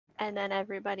and then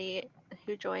everybody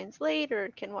who joins later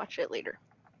can watch it later.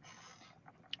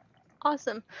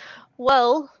 Awesome.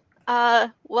 Well,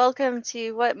 welcome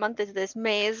to what month is this?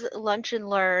 May's Lunch and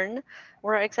Learn.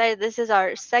 We're excited. This is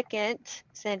our second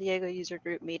San Diego user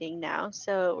group meeting now.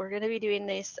 So we're going to be doing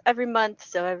this every month.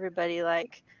 So everybody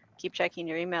keep checking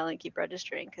your email and keep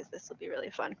registering because this will be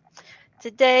really fun.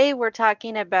 Today, we're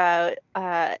talking about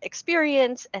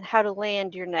experience and how to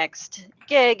land your next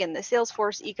gig in the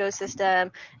Salesforce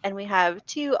ecosystem. And we have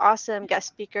two awesome guest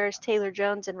speakers, Taylor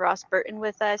Jones and Ross Burton,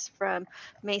 with us from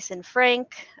Mason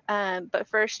Frank. But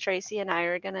first, Tracy and I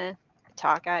are going to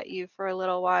talk at you for a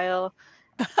little while.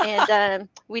 And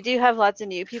we do have lots of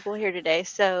new people here today,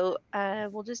 so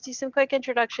we'll just do some quick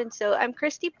introductions. So I'm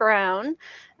Christy Brown.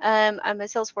 I'm a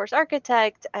Salesforce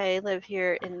architect. I live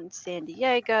here in San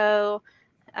Diego,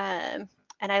 um,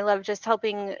 and I love just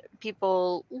helping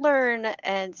people learn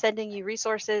and sending you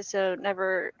resources. So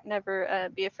never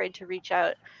be afraid to reach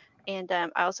out. And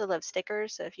I also love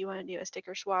stickers. So if you want to do a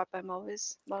sticker swap, I'm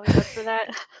always up for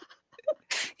that.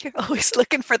 You're always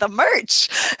looking for the merch.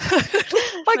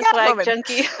 The swag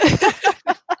junkie.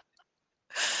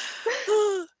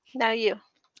 Now you.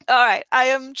 All right. I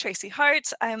am Tracy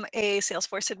Hart. I'm a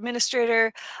Salesforce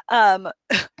administrator.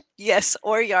 Yes,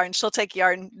 or yarn. She'll take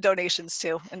yarn donations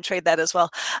too and trade that as well.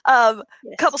 Yes.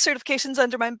 Couple certifications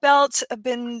under my belt. I've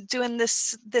been doing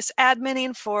this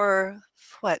adminning for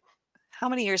what? How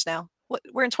many years now?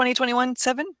 We're in 2021,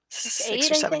 6 or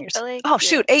 7 years.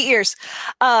 Shoot, 8 years.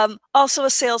 Also a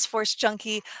Salesforce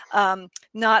junkie,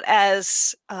 not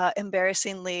as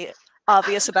embarrassingly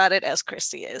obvious about it as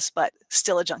Christy is, but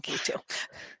still a junkie too.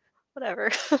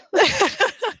 Whatever.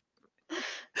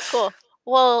 Cool.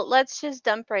 Well, let's just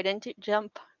jump right into it because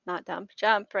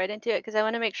I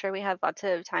want to make sure we have lots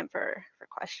of time for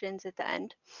questions at the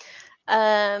end.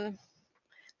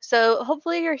 So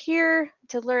hopefully you're here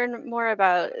to learn more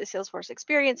about Salesforce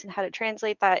experience and how to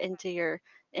translate that into your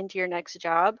next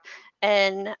job.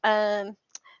 And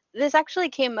this actually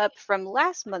came up from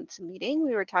last month's meeting.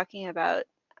 We were talking about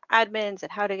admins and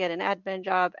how to get an admin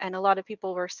job, and a lot of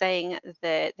people were saying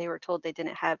that they were told they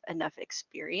didn't have enough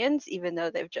experience, even though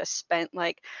they've just spent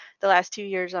like the last 2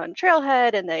 years on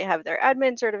Trailhead and they have their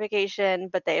admin certification,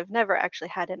 but they have never actually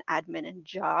had an admin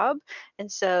job. And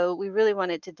so we really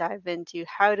wanted to dive into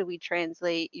how do we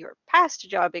translate your past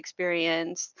job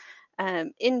experience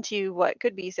into what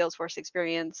could be Salesforce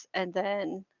experience, and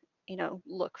then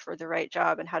look for the right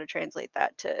job and how to translate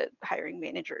that to hiring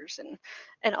managers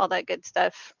and all that good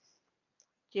stuff.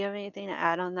 Do you have anything to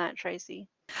add on that, Tracy?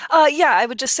 Yeah, I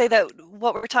would just say that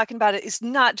what we're talking about is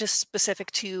not just specific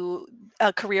to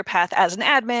a career path as an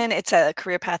admin. It's a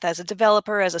career path as a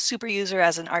developer, as a super user,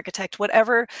 as an architect,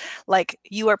 whatever like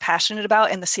you are passionate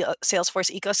about in the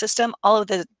Salesforce ecosystem. All of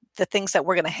the things that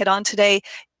we're going to hit on today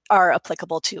are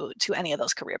applicable to any of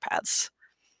those career paths.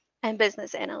 And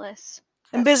business analysts.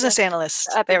 And business analysts.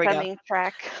 There we go.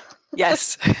 Track.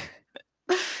 Yes.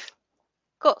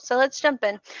 Cool. So let's jump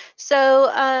in.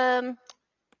 So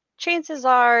chances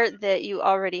are that you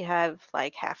already have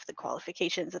like half the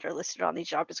qualifications that are listed on these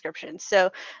job descriptions. So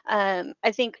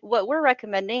I think what we're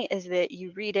recommending is that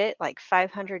you read it like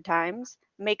 500 times,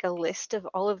 make a list of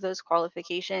all of those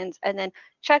qualifications, and then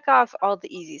check off all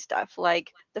the easy stuff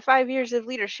like the 5 years of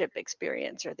leadership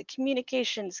experience or the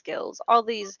communication skills, all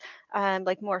these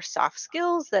like more soft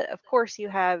skills that of course you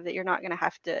have that you're not going to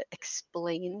have to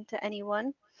explain to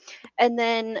anyone. And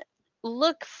then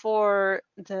look for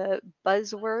the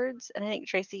buzzwords. And I think,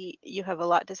 Tracy, you have a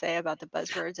lot to say about the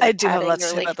buzzwords. I do have a lot to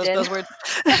say about those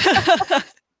buzzwords.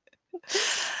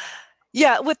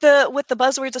 Yeah, with the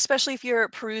buzzwords, especially if you're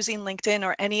perusing LinkedIn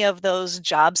or any of those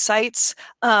job sites,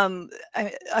 a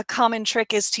common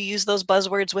trick is to use those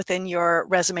buzzwords within your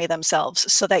resume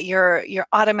themselves so that you're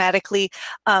automatically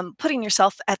putting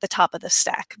yourself at the top of the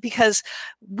stack. Because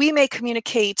we may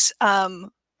communicate,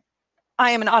 I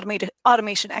am an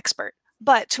automation expert.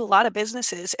 But to a lot of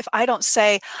businesses, if I don't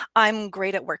say I'm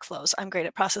great at workflows, I'm great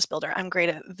at process builder, I'm great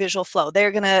at visual flow, they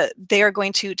are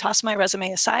going to toss my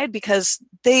resume aside because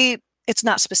it's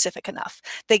not specific enough.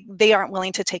 They aren't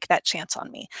willing to take that chance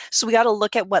on me. So we got to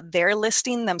look at what they're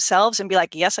listing themselves and be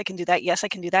like, yes, I can do that. Yes, I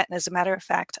can do that. And as a matter of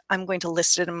fact, I'm going to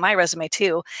list it in my resume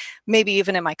too, maybe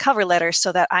even in my cover letter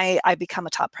so that I become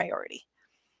a top priority.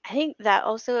 I think that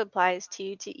also applies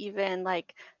to even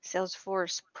like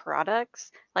Salesforce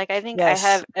products. Like I think yes. I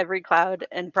have every cloud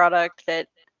and product that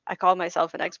I call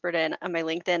myself an expert in on my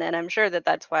LinkedIn, and I'm sure that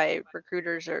that's why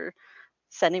recruiters are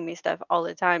sending me stuff all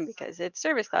the time because it's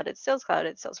Service Cloud, it's Sales Cloud,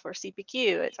 it's Salesforce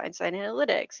CPQ, it's Einstein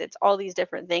Analytics, it's all these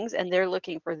different things, and they're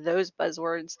looking for those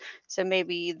buzzwords. So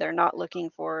maybe they're not looking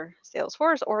for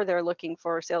Salesforce, or they're looking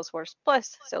for Salesforce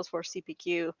plus Salesforce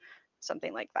CPQ,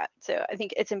 something like that. So I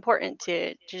think it's important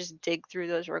to just dig through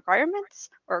those requirements,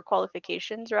 or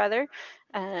qualifications rather,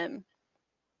 um,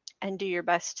 and do your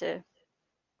best to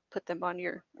put them on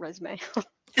your resume.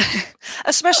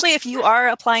 Especially if you are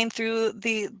applying through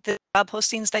the job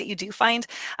postings that you do find.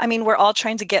 I mean, we're all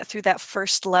trying to get through that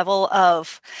first level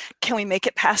of, can we make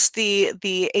it past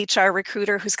the HR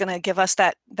recruiter who's going to give us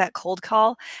that cold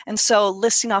call? And so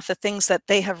listing off the things that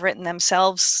they have written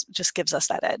themselves just gives us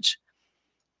that edge.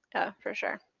 Yeah, for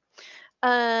sure.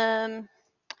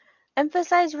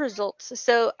 Emphasize results.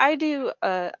 So I do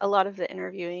a lot of the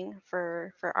interviewing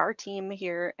for our team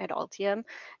here at Altium,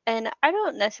 and I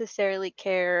don't necessarily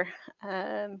care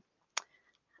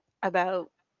about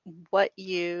what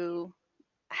you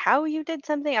how you did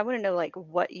something. I want to know like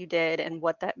what you did and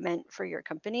what that meant for your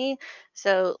company.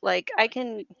 So like I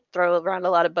can throw around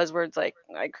a lot of buzzwords like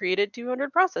I created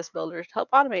 200 process builders to help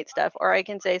automate stuff, or I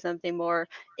can say something more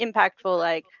impactful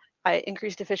like I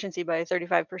increased efficiency by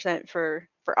 35% for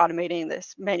automating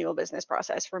this manual business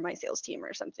process for my sales team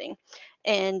or something.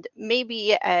 And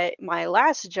maybe at my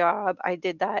last job I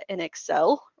did that in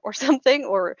Excel or something,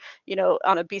 or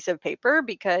on a piece of paper,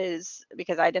 because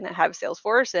I didn't have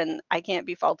Salesforce, and I can't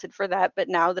be faulted for that. But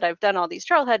now that I've done all these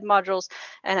trailhead modules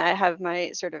and I have my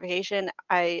certification,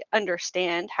 I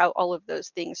understand how all of those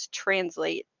things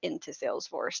translate into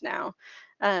Salesforce now.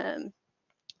 um,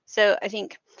 so I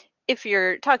think if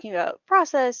you're talking about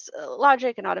process,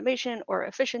 logic, and automation, or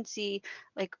efficiency,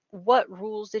 like what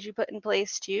rules did you put in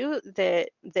place too that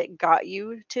got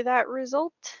you to that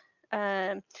result?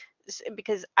 Um,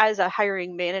 because as a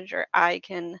hiring manager, I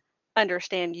can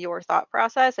understand your thought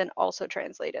process and also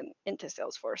translate into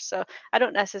Salesforce. So I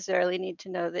don't necessarily need to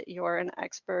know that you're an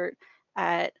expert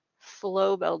at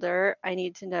flow builder. I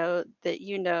need to know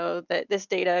that this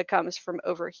data comes from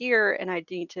over here, and I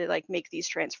need to like make these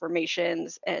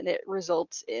transformations, and it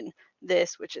results in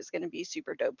this, which is going to be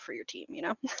super dope for your team.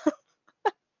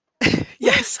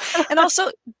 Yes. And also,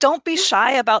 don't be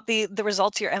shy about the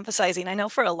results you're emphasizing. I know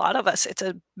for a lot of us, it's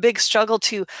a big struggle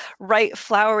to write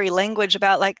flowery language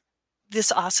about like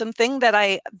this awesome thing that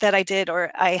I did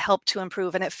or I helped to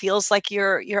improve, and it feels like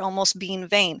you're almost being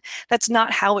vain. That's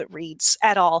not how it reads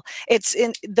at all. It's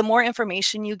in the more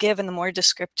information you give and the more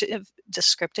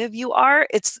descriptive you are,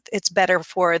 it's better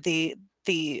for the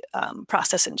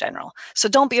process in general. So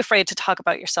don't be afraid to talk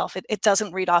about yourself. It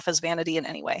doesn't read off as vanity in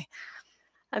any way.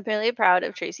 I'm really proud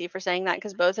of Tracy for saying that,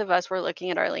 because both of us were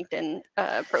looking at our LinkedIn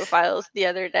profiles the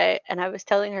other day, and I was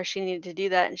telling her she needed to do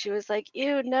that, and she was like,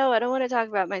 "Ew, no, I don't want to talk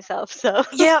about myself." So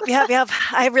Yep.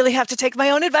 I really have to take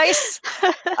my own advice.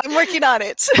 I'm working on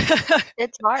it.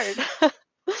 it's hard.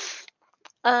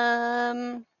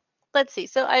 Um, let's see.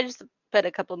 So I just put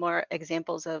a couple more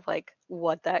examples of like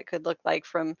what that could look like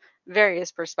from various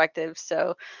perspectives.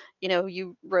 So,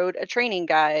 you wrote a training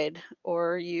guide,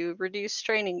 or you reduced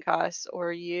training costs,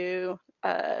 or you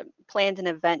planned an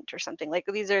event or something. Like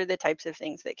these are the types of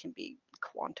things that can be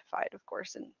quantified, of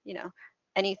course, and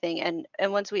anything. And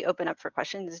once we open up for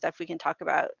questions and stuff, we can talk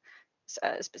about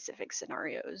specific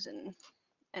scenarios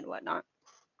and whatnot.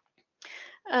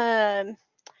 Um,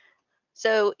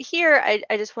 so here,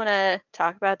 I just want to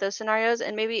talk about those scenarios,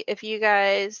 and maybe if you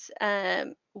guys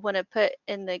want to put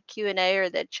in the Q&A or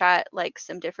the chat like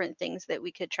some different things that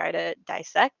we could try to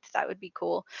dissect, that would be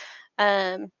cool.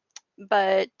 Um,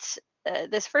 but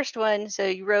this first one, so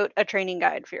you wrote a training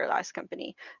guide for your last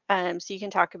company. So you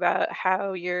can talk about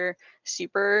how you're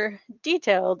super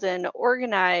detailed and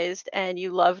organized, and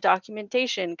you love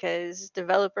documentation because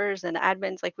developers and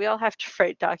admins, like we all have to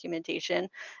write documentation.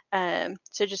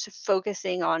 So just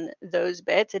focusing on those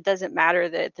bits. It doesn't matter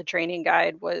that the training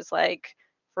guide was like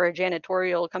for a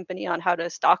janitorial company on how to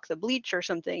stock the bleach or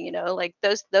something, like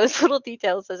those little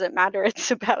details doesn't matter.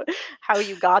 It's about how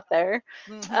you got there.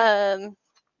 Mm-hmm.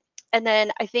 And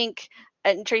then I think,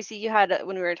 and Tracy, you had,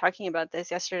 when we were talking about this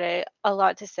yesterday, a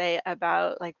lot to say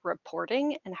about like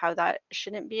reporting and how that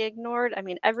shouldn't be ignored. I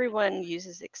mean, everyone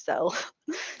uses Excel.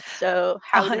 So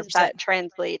how does 100%. that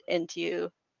translate into,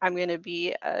 I'm going to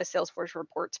be a Salesforce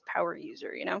reports power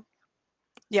user?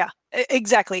 Yeah,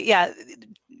 exactly. Yeah.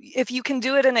 If you can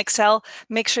do it in Excel,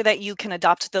 make sure that you can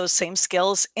adopt those same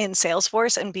skills in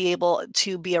Salesforce and be able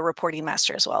to be a reporting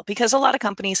master as well. Because a lot of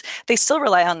companies, they still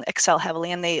rely on Excel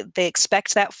heavily, and they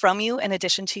expect that from you in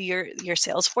addition to your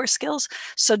Salesforce skills.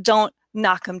 So don't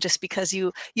knock them just because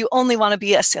you only want to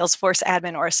be a Salesforce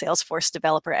admin or a Salesforce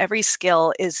developer. Every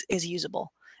skill is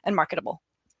usable. and marketable.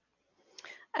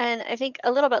 And I think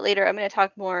a little bit later, I'm going to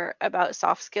talk more about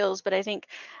soft skills, but I think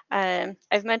I've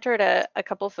mentored a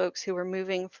couple folks who were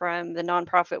moving from the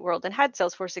nonprofit world and had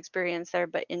Salesforce experience there,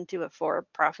 but into a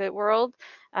for-profit world.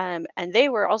 And they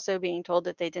were also being told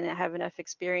that they didn't have enough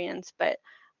experience. But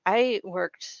I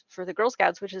worked for the Girl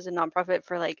Scouts, which is a nonprofit,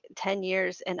 for like 10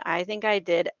 years. And I think I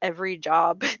did every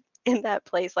job in that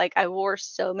place. Like I wore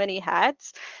so many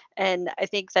hats. And I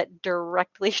think that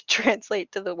directly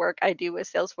translate to the work I do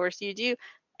with Salesforce. You do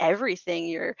everything.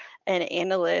 You're an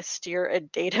analyst, you're a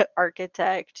data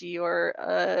architect, you're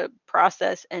a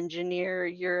process engineer,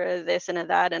 you're a this and a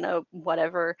that and a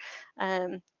whatever.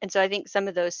 And so I think some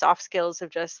of those soft skills of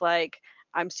just like,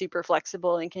 I'm super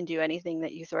flexible and can do anything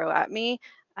that you throw at me,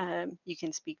 you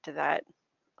can speak to that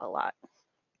a lot.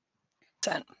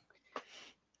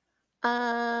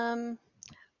 Um,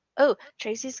 oh,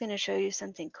 Tracy's going to show you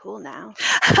something cool now.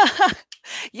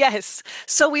 Yes.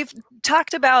 So we've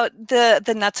talked about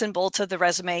the nuts and bolts of the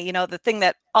resume, you know, the thing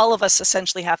that all of us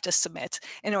essentially have to submit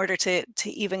in order to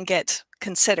even get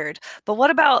considered. But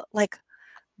what about like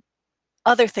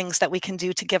other things that we can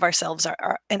do to give ourselves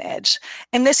an edge?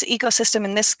 In this ecosystem,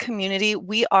 in this community,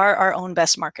 we are our own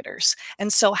best marketers.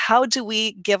 And so how do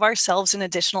we give ourselves an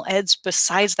additional edge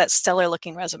besides that stellar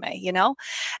looking resume, you know?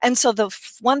 And so the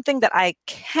one thing that I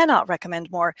cannot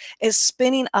recommend more is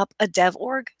spinning up a dev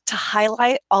org to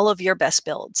highlight all of your best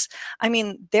builds. I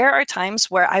mean, there are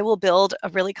times where I will build a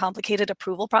really complicated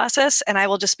approval process and I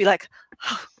will just be like,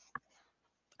 oh,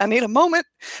 I need a moment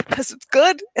because it's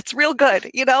good. It's real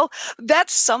good. You know,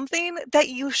 that's something that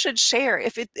you should share.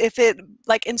 If it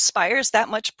like inspires that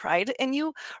much pride in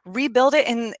you, rebuild it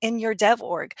in your dev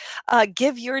org.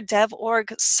 Give your dev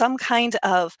org some kind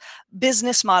of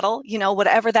business model, you know,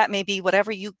 whatever that may be,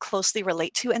 whatever you closely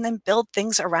relate to, and then build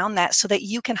things around that so that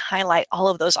you can highlight all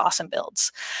of those awesome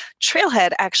builds.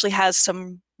 Trailhead actually has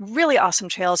some really awesome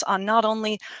trails on not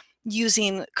only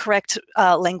using correct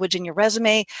language in your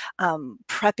resume,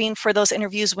 prepping for those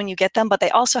interviews when you get them, but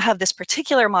they also have this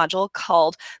particular module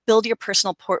called Build Your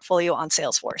Personal Portfolio on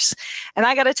Salesforce. And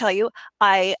I got to tell you,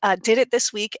 I did it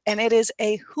this week and it is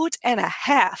a hoot and a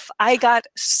half. I got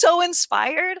so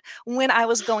inspired when I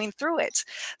was going through it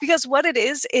because what it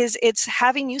is it's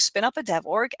having you spin up a dev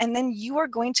org and then you are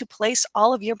going to place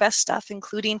all of your best stuff,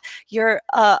 including your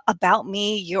about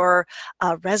me, your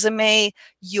resume,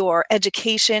 your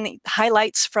education,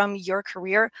 highlights from your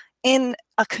career in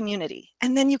a community.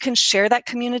 And then you can share that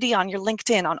community on your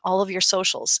LinkedIn, on all of your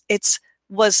socials. It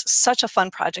was such a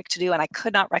fun project to do and I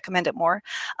could not recommend it more.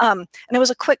 And it was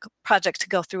a quick project to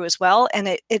go through as well. And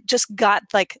it just got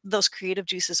like those creative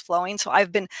juices flowing. So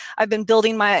I've been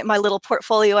building my little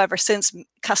portfolio ever since,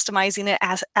 customizing it,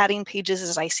 adding pages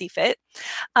as I see fit.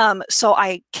 So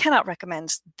I cannot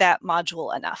recommend that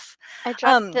module enough. I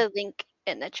dropped the link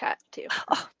in the chat too.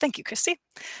 Oh, thank you, Christy.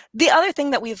 The other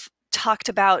thing that we've talked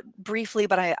about briefly,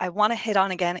 but I want to hit on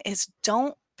again, is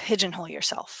don't pigeonhole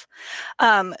yourself.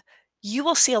 You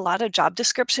will see a lot of job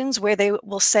descriptions where they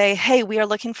will say, hey, we are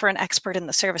looking for an expert in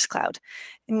the Service Cloud.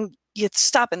 And you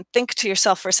stop and think to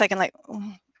yourself for a second, like,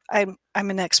 I'm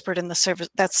an expert in the service.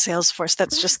 That's Salesforce.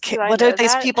 That's just what are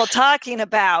these people talking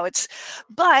about?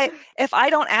 But if I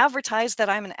don't advertise that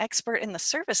I'm an expert in the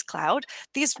Service Cloud,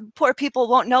 these poor people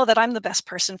won't know that I'm the best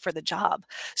person for the job.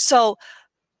 So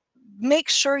make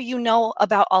sure you know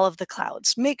about all of the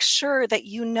clouds. Make sure that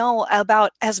you know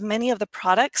about as many of the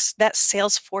products that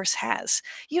Salesforce has.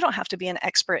 You don't have to be an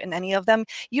expert in any of them.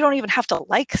 You don't even have to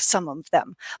like some of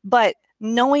them, but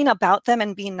knowing about them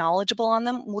and being knowledgeable on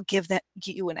them will give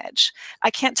you an edge. I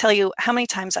can't tell you how many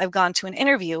times I've gone to an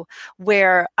interview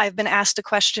where I've been asked a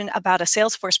question about a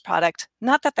Salesforce product,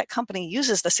 not that that company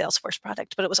uses the Salesforce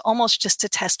product, but it was almost just to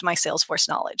test my Salesforce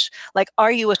knowledge. Like,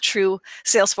 are you a true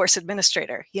Salesforce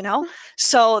administrator, you know?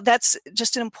 So that's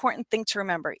just an important thing to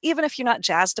remember. Even if you're not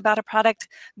jazzed about a product,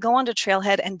 go onto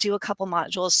Trailhead and do a couple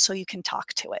modules so you can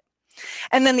talk to it.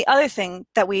 And then the other thing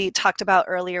that we talked about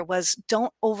earlier was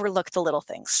don't overlook the little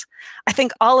things. I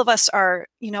think all of us are,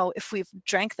 you know, if we've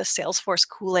drank the Salesforce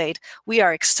Kool-Aid, we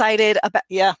are excited about,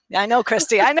 yeah, I know,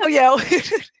 Christy, I know you.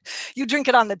 You drink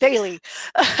it on the daily.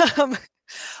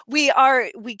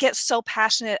 We get so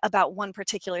passionate about one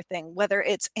particular thing, whether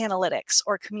it's analytics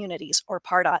or communities or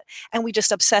Pardot, and we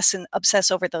just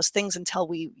obsess over those things until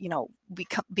we, you know,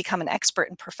 become an expert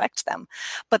and perfect them.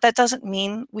 But that doesn't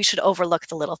mean we should overlook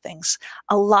the little things.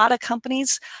 A lot of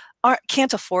companies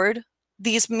can't afford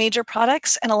these major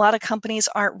products, and a lot of companies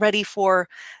aren't ready for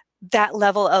that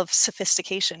level of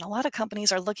sophistication. A lot of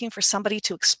companies are looking for somebody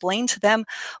to explain to them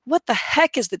what the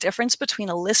heck is the difference between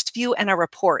a list view and a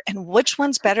report, and which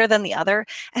one's better than the other,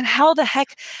 and how the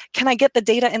heck can I get the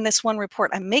data in this one report?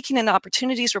 I'm making an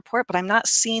opportunities report, but I'm not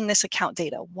seeing this account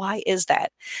data. Why is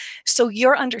that? So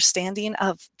your understanding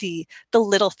of the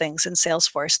little things in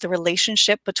Salesforce, the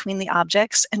relationship between the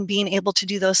objects, and being able to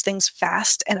do those things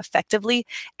fast and effectively,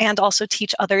 and also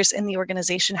teach others in the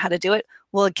organization how to do it,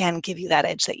 will again give you that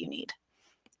edge that you need.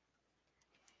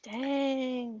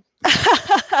 Dang.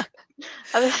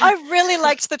 I really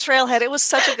liked the trailhead. It was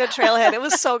such a good trailhead. It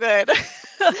was so good.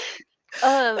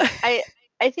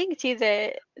 I think too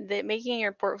that making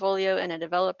your portfolio in a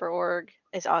developer org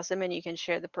is awesome, and you can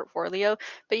share the portfolio,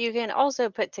 but you can also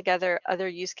put together other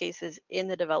use cases in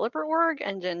the developer org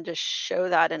and then just show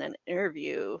that in an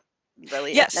interview,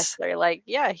 really, if Yes, necessary. Like,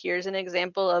 yeah, here's an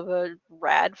example of a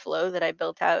rad flow that I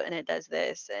built out and it does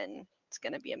this, and it's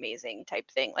going to be amazing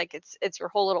type thing. Like, it's your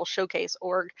whole little showcase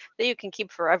org that you can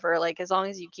keep forever. Like, as long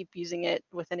as you keep using it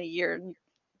within a year, it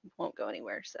won't go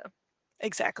anywhere. So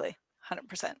exactly.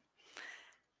 100%.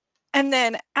 And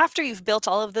then after you've built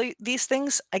all of these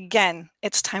things, again,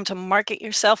 it's time to market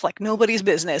yourself like nobody's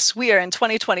business. We are in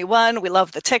 2021. We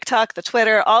love the TikTok, the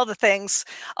Twitter, all the things,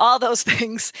 all those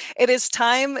things. It is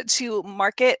time to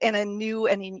market in a new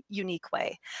and unique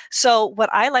way. So what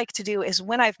I like to do is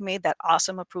when I've made that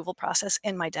awesome approval process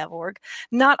in my dev org,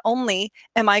 not only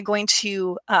am I going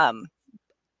to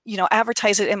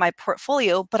advertise it in my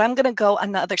portfolio, but I'm going to go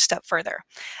another step further.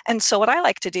 And so what I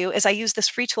like to do is I use this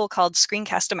free tool called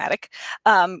Screencast-O-Matic.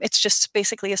 It's just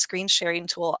basically a screen sharing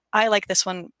tool. I like this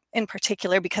one in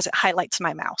particular because it highlights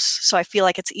my mouse. So I feel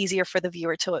like it's easier for the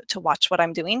viewer to watch what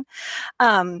I'm doing.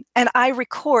 And I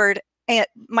record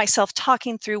myself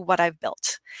talking through what I've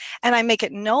built. And I make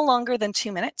it no longer than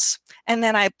 2 minutes. And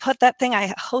then I put that thing,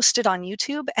 I host it on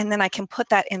YouTube, and then I can put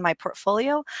that in my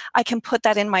portfolio. I can put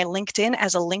that in my LinkedIn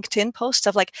as a LinkedIn post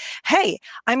of like, hey,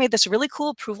 I made this really cool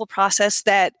approval process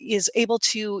that is able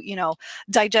to,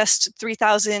 digest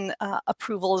 3,000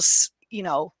 approvals, in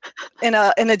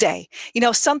a day,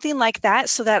 something like that,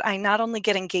 so that I not only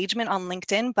get engagement on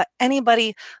LinkedIn, but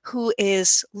anybody who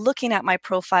is looking at my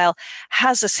profile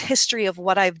has this history of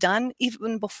what I've done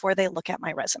even before they look at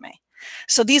my resume.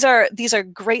 So these are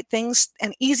great things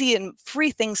and easy and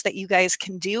free things that you guys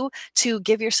can do to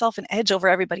give yourself an edge over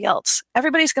everybody else.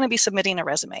 Everybody's going to be submitting a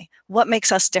resume. What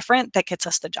makes us different that gets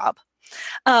us the job?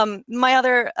 My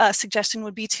other suggestion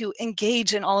would be to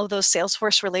engage in all of those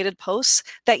Salesforce related posts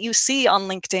that you see on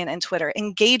LinkedIn and Twitter.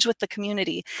 Engage with the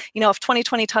community. If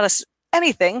 2020 taught us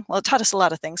anything, well, it taught us a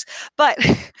lot of things, but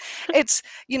it's,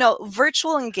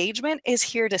 virtual engagement is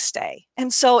here to stay.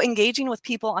 And so engaging with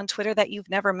people on Twitter that you've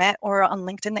never met or on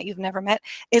LinkedIn that you've never met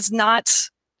is not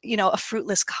a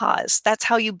fruitless cause. That's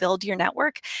how you build your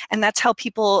network. And that's how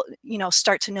people,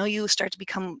 start to know you, start to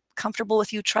become comfortable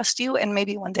with you, trust you, and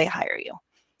maybe one day hire you.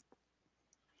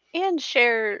 And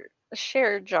share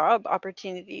job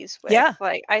opportunities with. Yeah.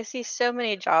 Like, I see so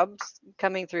many jobs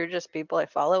coming through just people I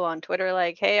follow on Twitter,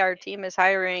 like, hey, our team is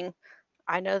hiring.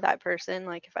 I know that person.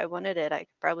 Like, if I wanted it, I could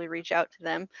probably reach out to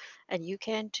them, and you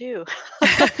can too.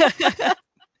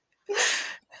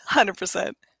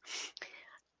 100%.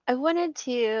 I wanted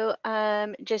to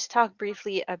just talk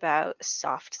briefly about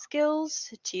soft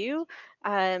skills too,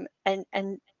 and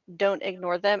don't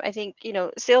ignore them. I think,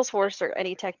 Salesforce or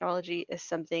any technology is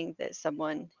something that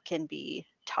someone can be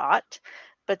taught,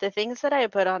 but the things that I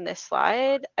put on this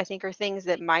slide, I think, are things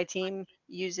that my team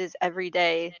uses every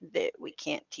day that we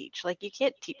can't teach. Like, you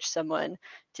can't teach someone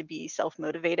to be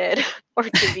self-motivated or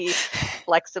to be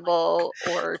flexible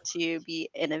or to be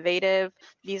innovative.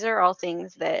 These are all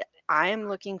things that I'm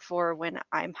looking for when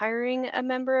I'm hiring a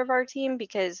member of our team,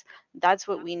 because that's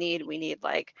what we need. We need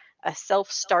like a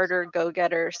self-starter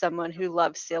go-getter, someone who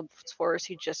loves Salesforce,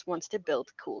 who just wants to build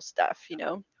cool stuff,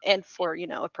 and for,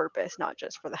 a purpose, not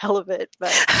just for the hell of it.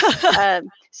 But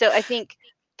so I think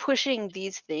pushing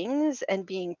these things and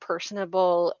being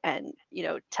personable and,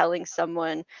 telling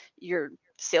someone your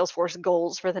Salesforce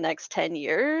goals for the next 10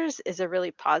 years is a really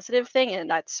positive thing. And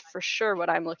that's for sure what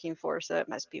I'm looking for. So it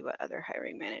must be what other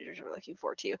hiring managers are looking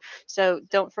for too. So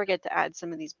don't forget to add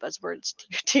some of these buzzwords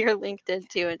to your LinkedIn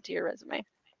too, and to your resume.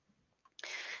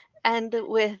 And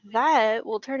with that,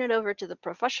 we'll turn it over to the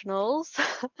professionals.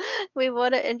 We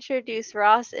want to introduce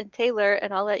Ross and Taylor,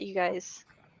 and I'll let you guys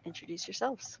introduce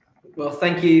yourselves. Well,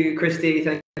 thank you, Christy.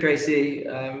 Thank you, Tracy.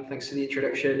 Thanks for the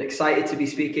introduction. Excited to be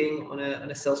speaking on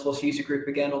a Salesforce user group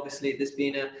again. Obviously, there's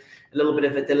been a little bit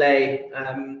of a delay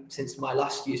since my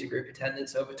last user group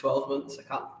attendance over 12 months. I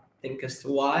can't think as to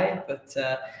why, but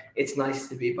it's nice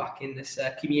to be back in this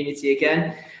community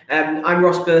again. I'm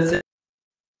Ross Burton,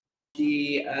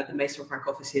 the Mason Frank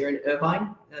office here in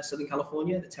Irvine, Southern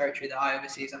California. The territory that I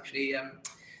oversee is actually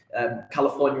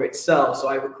California itself. So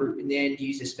I recruit in the end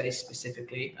user space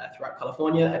specifically throughout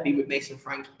California. I've been with Mason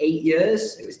Frank 8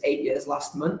 years. It was 8 years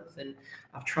last month, and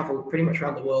I've traveled pretty much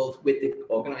around the world with the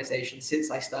organization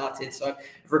since I started. So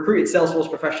I've recruited Salesforce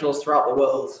professionals throughout the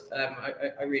world.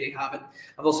 I really have. And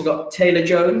I've also got Taylor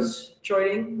Jones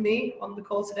joining me on the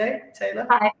call today. Taylor.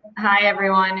 Hi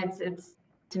everyone. It's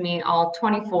to meet all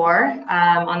 24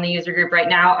 on the user group right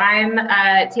now.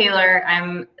 I'm Taylor.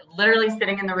 I'm literally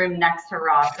sitting in the room next to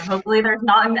Ross, so hopefully there's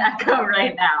not an echo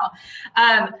right now.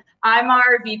 I'm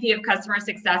our VP of Customer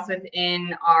Success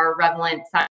within our Revelent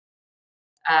side.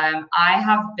 I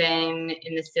have been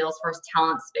in the Salesforce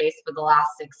talent space for the last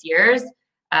 6 years.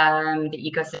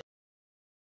 The ecosystem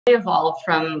evolved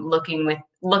from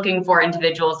looking for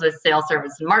individuals with sales,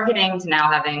 service, and marketing to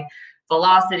now having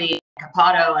velocity,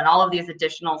 Capato, and all of these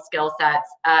additional skill sets.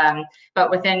 But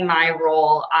within my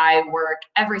role, I work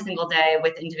every single day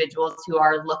with individuals who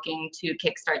are looking to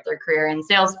kickstart their career in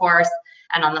Salesforce.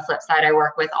 And on the flip side, I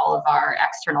work with all of our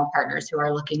external partners who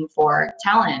are looking for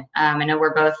talent. I know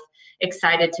we're both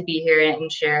excited to be here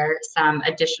and share some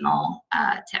additional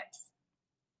tips.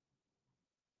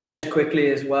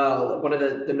 Quickly as well, one of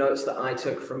the notes that I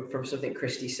took from something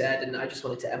Christy said, and I just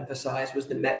wanted to emphasize, was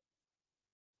the metric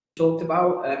talked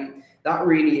about. That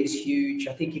really is huge.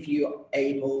 I think if you're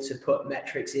able to put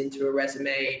metrics into a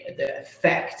resume, the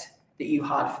effect that you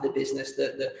had for the business,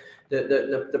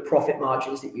 the profit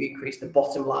margins that you increase, the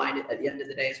bottom line at the end of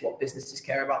the day is what businesses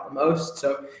care about the most.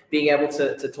 So being able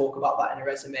to talk about that in a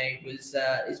resume is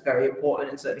very important,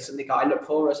 and certainly something I look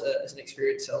for as an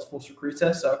experienced Salesforce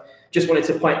recruiter. So just wanted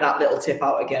to point that little tip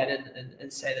out again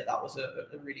and say that was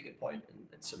a really good point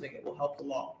and something that will help a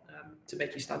lot to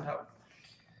make you stand out.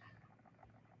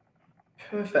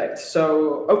 Perfect.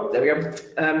 So, there we go.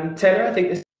 Taylor, I think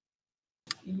this is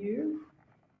you.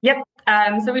 Yep.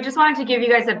 So we just wanted to give you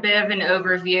guys a bit of an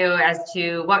overview as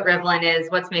to what Revelent is,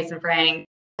 what's Mason Frank,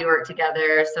 we work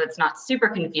together, so it's not super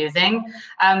confusing.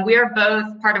 We are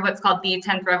both part of what's called the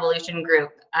 10th Revolution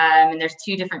Group, and there's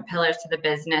 2 different pillars to the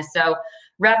business. So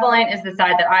Revelent is the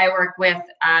side that I work with,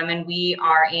 and we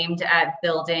are aimed at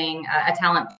building a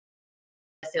talent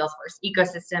Salesforce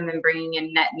ecosystem and bringing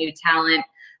in net new talent.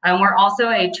 We're also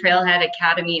a Trailhead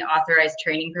Academy authorized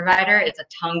training provider. It's a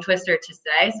tongue twister to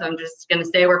say, so I'm just going to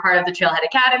say we're part of the Trailhead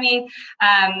Academy,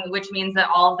 which means that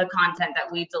all of the content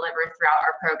that we deliver throughout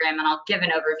our program, and I'll give an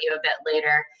overview a bit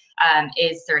later,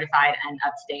 is certified and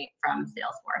up to date from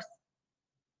Salesforce.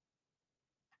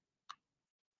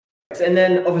 And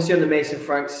then obviously on the Mason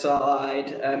Frank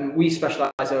side, we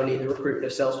specialize only in the recruitment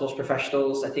of Salesforce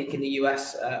professionals. I think in the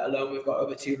US alone, we've got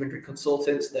over 200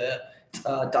 consultants that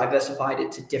are diversified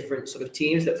into different sort of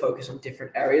teams that focus on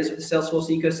different areas of the Salesforce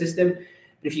ecosystem. But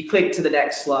if you click to the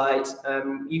next slide,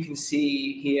 you can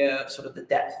see here sort of the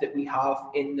depth that we have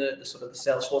in the sort of the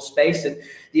Salesforce space. And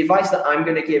the advice that I'm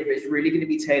going to give is really going to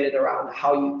be tailored around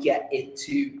how you get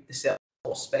into the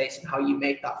Salesforce space and how you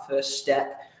make that first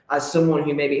step as someone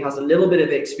who maybe has a little bit of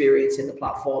experience in the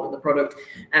platform and the product,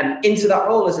 into that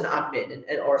role as an admin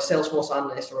or a Salesforce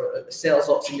analyst or a sales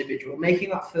ops individual.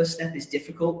 Making that first step is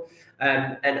difficult.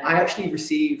 And I actually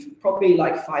receive probably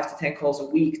like 5 to 10 calls a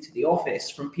week to the office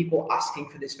from people asking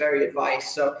for this very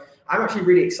advice. So I'm actually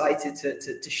really excited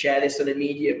to share this on a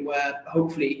medium where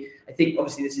hopefully, I think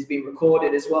obviously this is being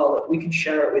recorded as well, that we can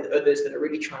share it with others that are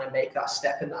really trying to make that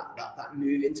step and that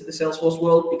move into the Salesforce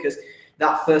world, because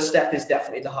that first step is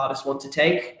definitely the hardest one to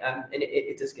take, and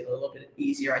it does get a little bit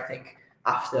easier, I think,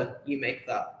 after you make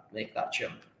that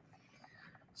jump.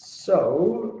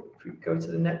 So if we go to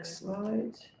the next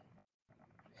slide.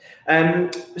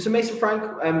 So Mason Frank,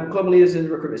 global leaders in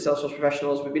recruitment Salesforce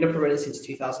professionals. We've been up and running since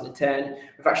 2010.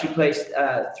 We've actually placed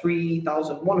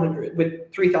 3,100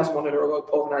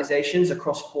 organizations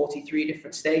across 43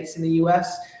 different states in the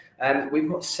US. We've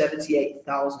got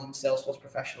 78,000 Salesforce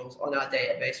professionals on our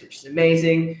database, which is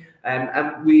amazing.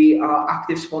 And we are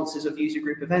active sponsors of user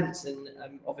group events and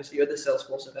obviously other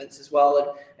Salesforce events as well. And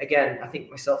again, I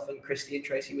think myself and Christy and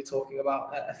Tracy were talking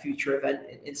about a future event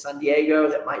in San Diego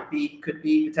that could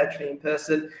be potentially in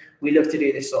person. We love to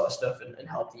do this sort of stuff and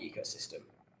help the ecosystem.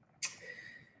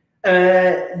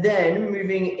 Then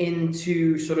moving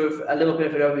into sort of a little bit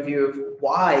of an overview of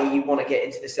why you want to get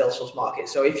into the Salesforce market.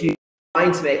 So if you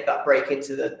trying to make that break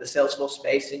into the Salesforce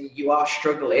space and you are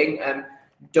struggling,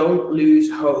 don't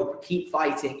lose hope. Keep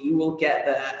fighting. You will get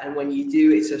there. And when you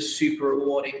do, it's a super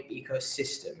rewarding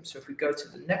ecosystem. So if we go to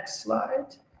the next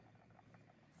slide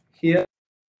here,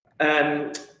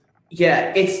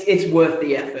 yeah, it's worth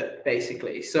the effort,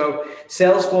 basically. So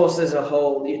Salesforce as a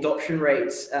whole, the adoption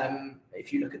rates,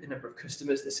 if you look at the number of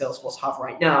customers that Salesforce have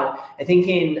right now, I think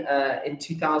in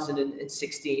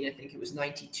 2016, I think it was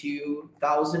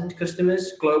 92,000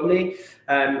 customers globally.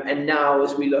 And now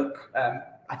as we look,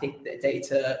 I think the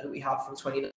data that we have from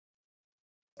 2019,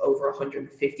 over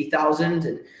 150,000.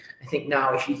 And I think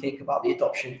now, if you think about the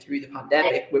adoption through the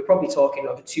pandemic, we're probably talking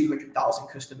over 200,000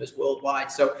 customers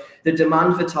worldwide. So the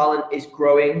demand for talent is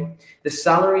growing. The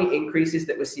salary increases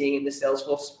that we're seeing in the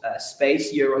Salesforce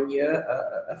space year on year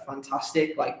are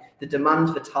fantastic. Like, the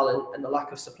demand for talent and the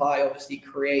lack of supply obviously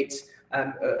creates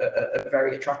a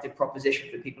very attractive proposition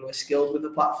for people who are skilled with the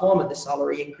platform, and the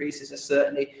salary increases are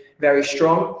certainly very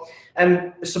strong.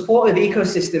 And the supportive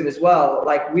ecosystem as well.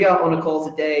 Like, we are on a call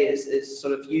today as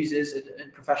sort of users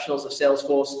and professionals of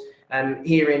Salesforce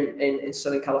here in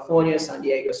Southern California, San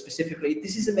Diego specifically.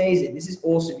 This is amazing. This is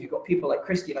awesome. You've got people like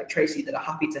Christy, like Tracy, that are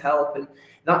happy to help, and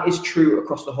that is true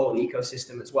across the whole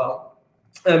ecosystem as well.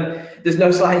 There's no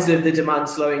signs of the demand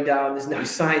slowing down. There's no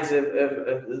signs of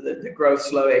the growth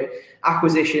slowing.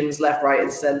 Acquisitions left, right,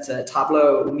 and center.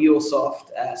 Tableau,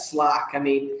 MuleSoft, Slack. I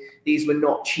mean, these were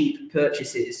not cheap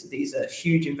purchases. These are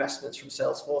huge investments from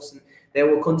Salesforce, and they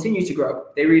will continue to grow.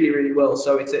 They really, really will.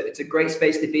 So it's a great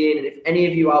space to be in. And if any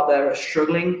of you out there are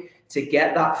struggling to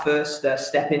get that first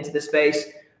step into the space,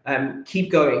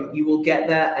 keep going. You will get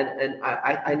there, and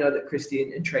I know that Christy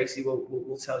and Tracy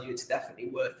will tell you it's definitely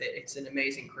worth it. It's an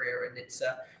amazing career, and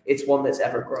it's one that's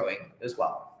ever growing as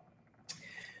well.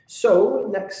 So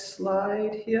next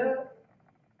slide here.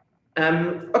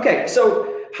 Okay,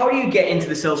 so how do you get into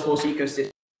the Salesforce ecosystem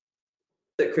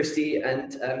that Christy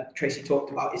and Tracy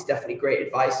talked about? Is definitely great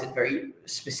advice and very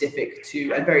specific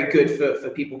to, and very good for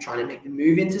people trying to make the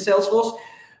move into Salesforce.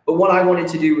 But what I wanted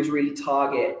to do was really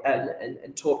target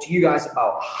and talk to you guys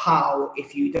about how,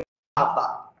 if you don't have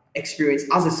that experience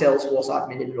as a Salesforce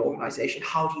admin in an organization,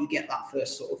 how do you get that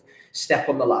first sort of step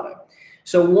on the ladder?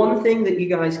 So one thing that you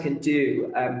guys can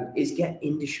do is get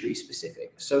industry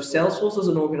specific. So Salesforce as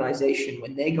an organization,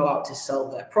 when they go out to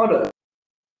sell their product,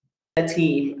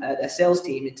 their sales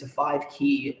team into 5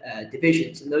 key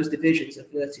divisions, and those divisions are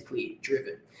vertically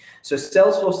driven. So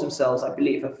Salesforce themselves, I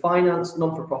believe, are finance,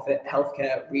 non-for-profit,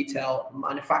 healthcare, retail,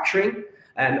 manufacturing,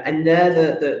 and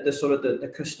they're the sort of the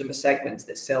customer segments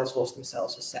that Salesforce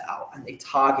themselves has set out, and they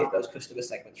target those customer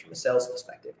segments from a sales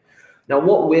perspective. Now,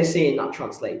 what we're seeing that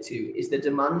translate to is the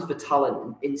demand for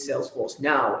talent in Salesforce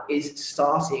now is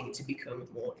starting to become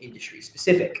more industry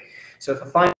specific. So if a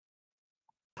finance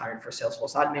hiring for a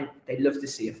Salesforce admin, they love to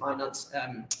see a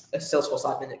Salesforce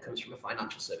admin that comes from a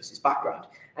financial services background.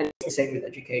 And it's the same with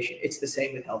education. It's the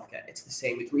same with healthcare. It's the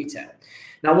same with retail.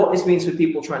 Now, what this means for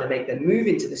people trying to make their move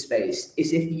into the space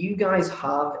is, if you guys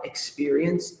have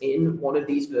experience in one of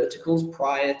these verticals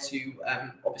prior to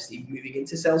obviously moving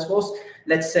into Salesforce,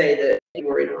 let's say that you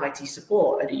were in IT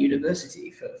support at a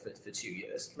university for 2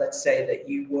 years. Let's say that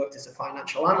you worked as a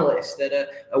financial analyst at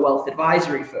a wealth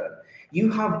advisory firm. You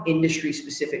have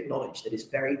industry-specific knowledge that is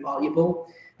very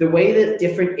valuable. The way that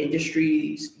different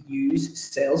industries use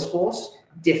Salesforce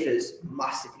differs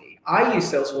massively. I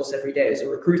use Salesforce every day as a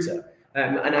recruiter,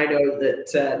 and I know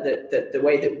that the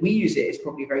way that we use it is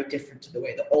probably very different to the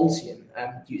way that Altium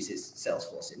uses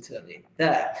Salesforce internally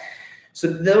there. So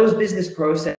those business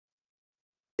processes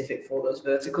for those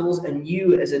verticals, and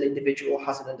you as an individual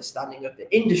has an understanding of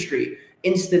the industry,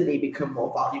 instantly become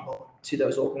more valuable to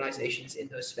those organizations in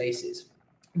those spaces.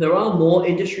 There are more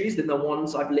industries than the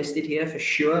ones I've listed here for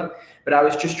sure, but I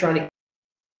was just trying to get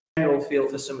a general feel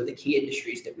for some of the key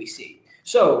industries that we see.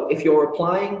 So if you're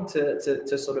applying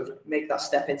to sort of make that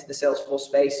step into the Salesforce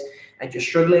space and you're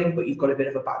struggling, but you've got a bit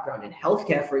of a background in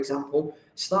healthcare, for example,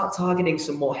 start targeting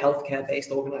some more healthcare-based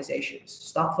organizations.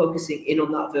 Start focusing in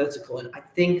on that vertical, and I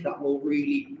think that will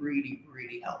really, really,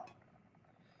 really help.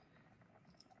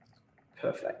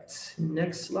 Perfect.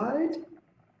 Next slide.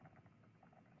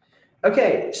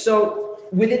 Okay, so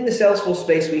within the Salesforce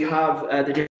space, we have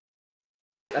the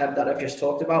that I've just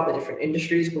talked about, the different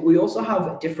industries, but we also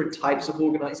have different types of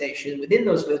organization within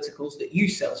those verticals that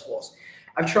use Salesforce.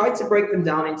 I've tried to break them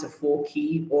down into 4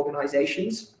 key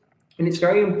organizations, and it's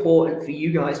very important for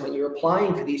you guys when you're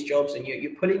applying for these jobs and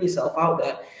you're putting yourself out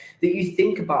there, that you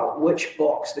think about which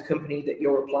box the company that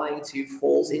you're applying to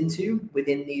falls into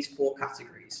within these 4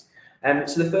 categories.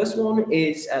 So the first one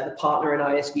is the partner and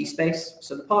ISV space.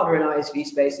 So the partner and ISV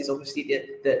space is obviously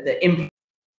the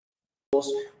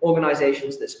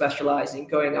organizations that specialize in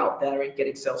going out there and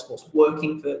getting Salesforce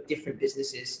working for different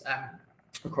businesses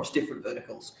across different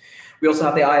verticals. We also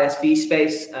have the ISV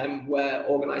space where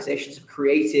organizations have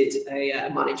created a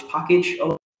managed package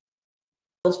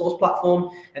Salesforce platform,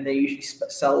 and they usually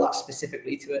sell that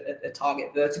specifically to a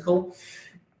target vertical.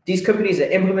 These companies are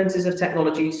implementers of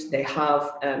technologies. They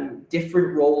have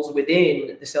different roles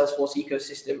within the Salesforce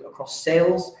ecosystem across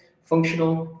sales,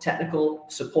 functional, technical,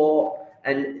 support,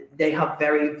 and they have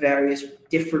very various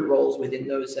different roles within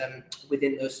those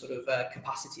sort of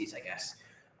capacities, I guess.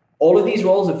 All of these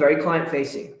roles are very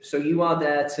client-facing. So you are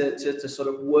there to sort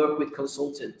of work with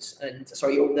consultants, and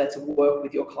you're there to work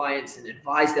with your clients and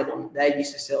advise them on their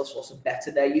use of Salesforce and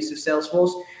better their use of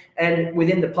Salesforce. And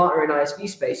within the partner and ISV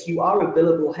space, you are a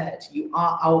billable head. You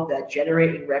are out there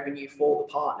generating revenue for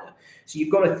the partner. So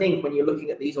you've got to think, when you're looking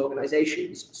at these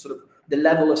organizations, sort of the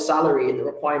level of salary and the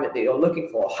requirement that you're looking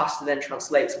for has to then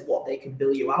translate to what they can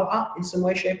bill you out at in some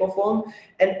way, shape, or form.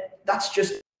 And that's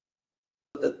just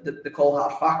the cold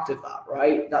hard fact of that,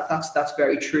 right? That's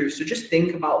very true. So just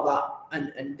think about that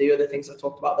and the other things I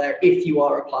talked about there if you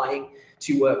are applying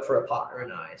to work for a partner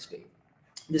and ISV.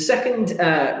 The second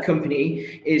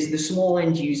company is the small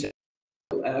end user.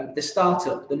 The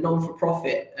startup, the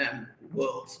non-for-profit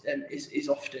world is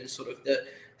often sort of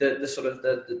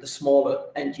the smaller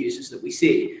end users that we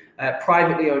see.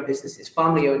 Privately owned businesses,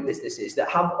 family-owned businesses that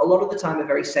have a lot of the time a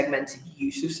very segmented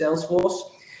use of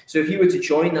Salesforce. So if you were to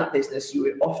join that business, you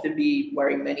would often be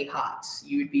wearing many hats.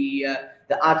 You would be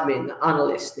the admin, the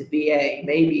analyst, the BA,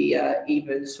 maybe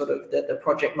even sort of the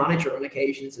project manager on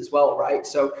occasions as well, right?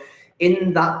 So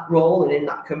in that role and in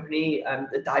that company,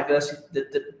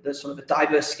 the sort of a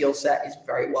diverse skill set is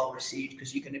very well received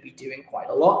because you're going to be doing quite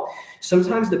a lot.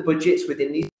 Sometimes the budgets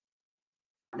within these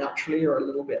naturally are a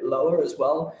little bit lower as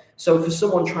well. So for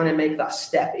someone trying to make that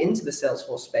step into the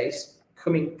Salesforce space,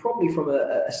 coming probably from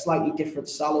a slightly different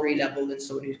salary level than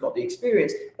someone who's got the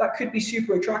experience, that could be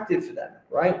super attractive for them,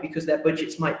 right? Because their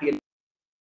budgets might be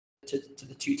to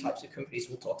the two types of companies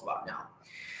we'll talk about now.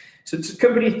 So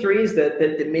company 3 is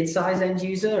the mid-size end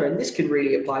user, and this can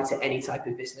really apply to any type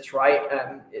of business, right?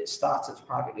 Startups,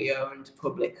 privately owned,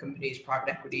 public companies, private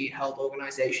equity held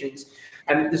organizations.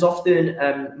 There's often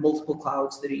multiple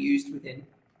clouds that are used within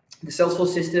the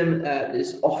Salesforce system.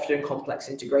 There's often complex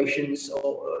integrations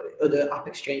or other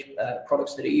AppExchange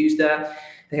products that are used there.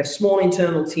 They have small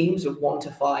internal teams of 1 to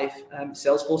 5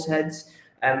 Salesforce heads.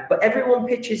 But everyone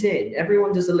pitches in,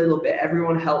 everyone does a little bit,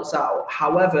 everyone helps out.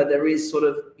 However, there is sort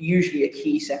of usually a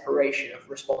key separation of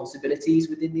responsibilities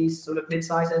within these sort of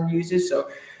mid-sized end users. So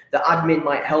the admin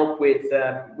might help with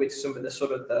some of the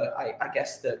sort of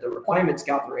the requirements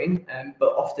gathering, but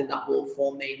often that will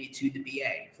fall mainly to the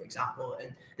BA, for example.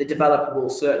 And the developer will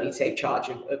certainly take charge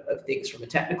of things from a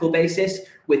technical basis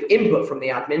with input from the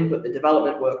admin, but the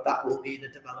development work, that will be the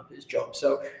developer's job.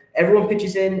 So everyone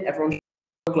pitches in, everyone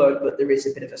workload, but there is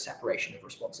a bit of a separation of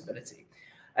responsibility.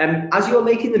 As you're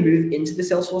making the move into the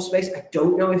Salesforce space, I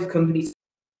don't know if companies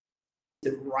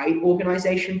the right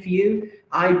organization for you.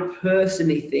 I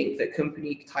personally think that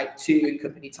company type 2 and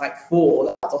company type 4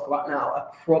 that I'll talk about now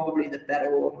are probably the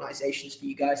better organizations for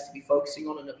you guys to be focusing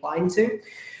on and applying to.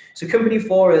 So company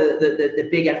 4 are the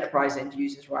big enterprise end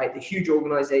users, right? The huge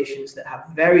organizations that have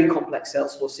very complex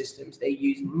Salesforce systems. They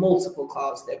use multiple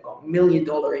clouds. They've got $1 million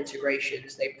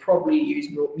integrations. They probably use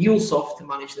MuleSoft to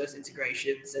manage those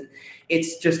integrations. And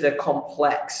it's just a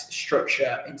complex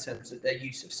structure in terms of their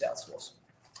use of Salesforce.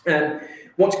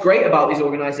 What's great about these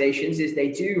organizations is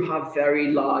they do have very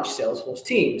large Salesforce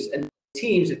teams, and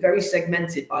teams are very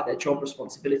segmented by their job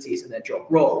responsibilities and their job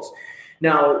roles.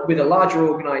 Now, with a larger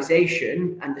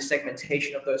organization and the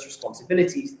segmentation of those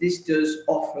responsibilities, this does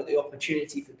offer the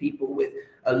opportunity for people with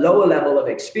a lower level of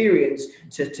experience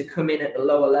to come in at the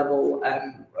lower level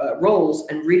roles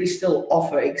and really still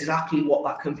offer exactly what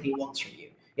that company wants from you.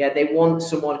 Yeah, they want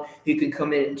someone who can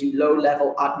come in and do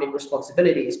low-level admin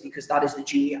responsibilities because that is the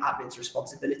junior admin's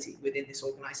responsibility within this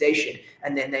organization.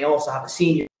 And then they also have a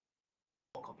senior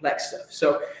complex stuff.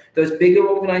 So those bigger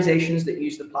organizations that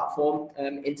use the platform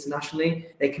internationally,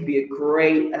 they can be a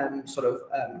great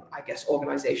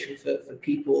organization for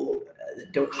people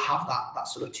that don't have that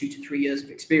sort of 2 to 3 years of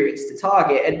experience to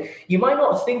target. And you might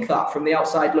not think that from the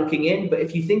outside looking in, but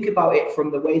if you think about it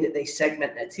from the way that they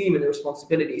segment their team and their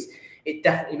responsibilities, it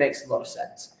definitely makes a lot of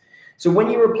sense. So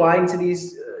when you're applying to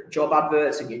these job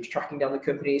adverts and you're tracking down the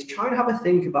companies, try and have a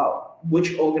think about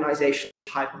which organization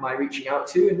type am I reaching out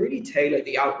to and really tailor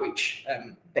the outreach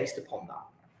based upon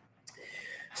that.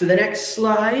 So the next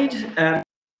slide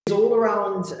is all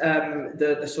around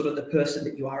the person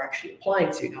that you are actually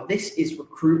applying to. Now, this is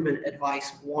recruitment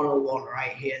advice 101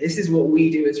 right here. This is what we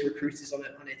do as recruiters on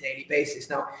a daily basis.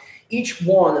 Now, each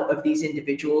one of these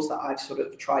individuals that I've sort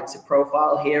of tried to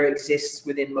profile here exists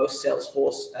within most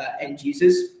Salesforce end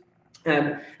users.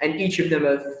 And each of them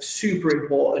are super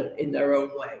important in their own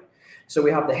way. So we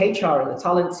have the HR and the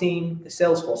talent team, the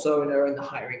Salesforce owner, and the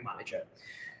hiring manager.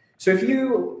 So if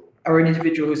you are an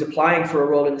individual who's applying for a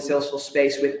role in the Salesforce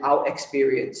space without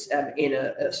experience in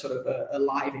a sort of a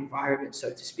live environment, so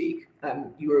to speak,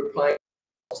 you are applying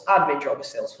admin job, a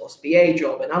Salesforce BA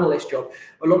job, an analyst job,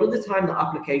 a lot of the time the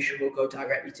application will go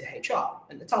directly to HR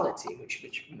and the talent team, which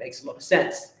makes a lot of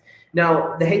sense.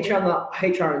 Now, the HR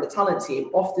and the talent team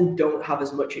often don't have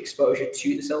as much exposure to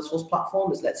the Salesforce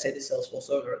platform as, let's say, the Salesforce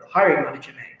owner or the hiring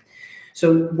manager may.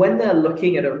 So when they're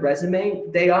looking at a resume,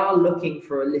 they are looking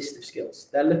for a list of skills.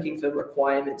 They're looking for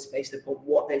requirements based upon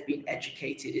what they've been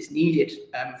educated is needed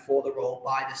for the role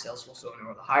by the Salesforce owner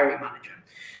or the hiring manager.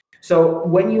 So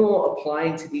when you're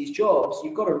applying to these jobs,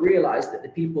 you've got to realize that the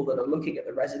people that are looking at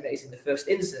the resumes in the first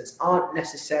instance aren't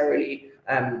necessarily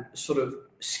sort of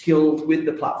skilled with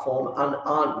the platform and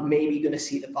aren't maybe going to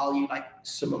see the value like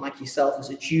someone like yourself as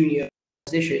a junior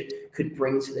position could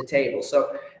bring to the table.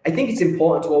 So I think it's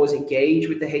important to always engage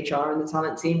with the HR and the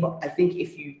talent team, but I think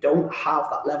if you don't have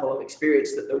that level of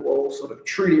experience that the role sort of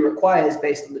truly requires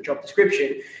based on the job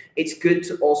description, it's good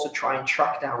to also try and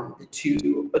track down the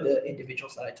two other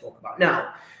individuals that I talk about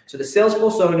now. So the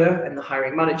Salesforce owner and the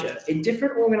hiring manager. In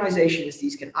different organizations,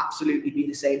 these can absolutely be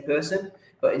the same person,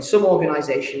 but in some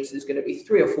organizations, there's going to be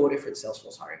 3 or 4 different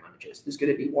Salesforce hiring managers. There's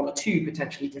going to be 1 or 2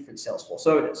 potentially different Salesforce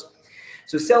owners.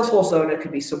 So a Salesforce owner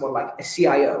could be someone like a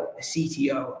CIO, a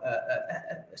CTO,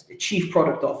 a chief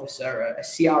product officer, a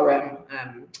CRM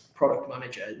product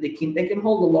manager. They can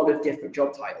hold a lot of different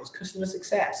job titles. Customer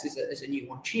success is a new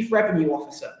one. Chief revenue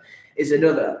officer is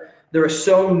another. There are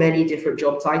so many different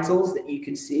job titles that you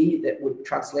can see that would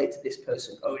translate to this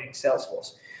person owning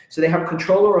Salesforce. So they have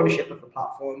control or ownership of the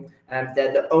platform.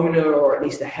 They're the owner or at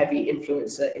least a heavy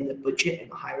influencer in the budget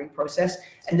and the hiring process.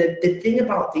 And the thing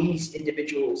about these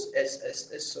individuals as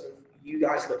sort of you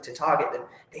guys look to target them,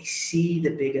 they see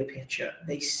the bigger picture.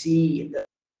 They see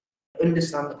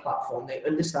understand the platform. They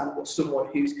understand what someone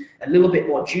who's a little bit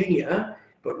more junior,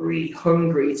 but really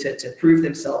hungry to prove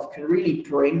themselves can really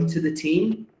bring to the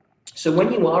team. So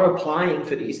when you are applying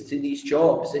for these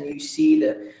jobs and you see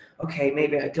that, okay,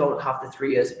 maybe I don't have the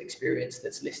 3 years of experience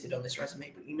that's listed on this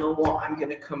resume, but you know what? I'm going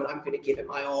to come and I'm going to give it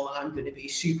my all and I'm going to be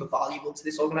super valuable to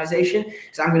this organization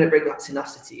because I'm going to bring that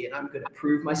tenacity and I'm going to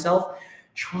prove myself.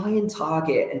 Try and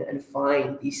target and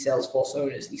find these Salesforce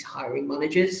owners, these hiring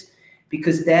managers,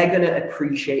 because they're going to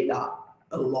appreciate that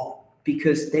a lot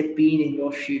because they've been in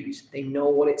your shoes. They know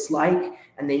what it's like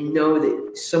and they know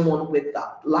that someone with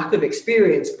that lack of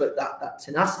experience, but that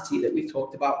tenacity that we've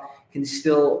talked about can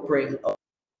still bring up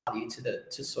value to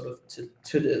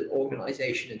the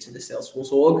organization and to the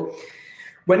Salesforce org.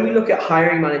 When we look at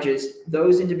hiring managers,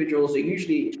 those individuals are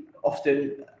usually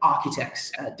often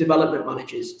architects, development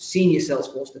managers, senior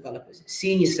Salesforce developers,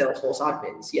 senior Salesforce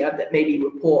admins, that maybe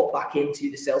report back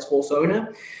into the Salesforce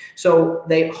owner. So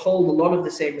they hold a lot of the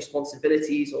same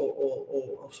responsibilities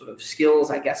or sort of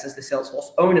skills, I guess, as the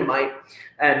Salesforce owner might.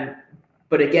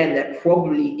 But again, they're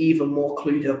probably even more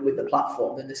clued up with the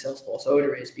platform than the Salesforce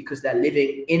owner is because they're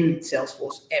living in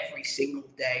Salesforce every single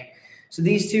day. So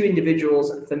these two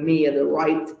individuals, for me, are the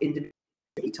right individuals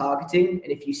to be targeting.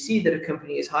 And if you see that a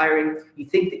company is hiring, you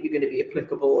think that you're going to be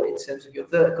applicable in terms of your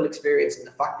vertical experience and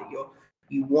the fact that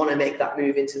you want to make that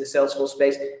move into the Salesforce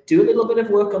space, do a little bit of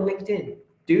work on LinkedIn.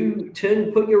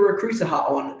 Put your recruiter hat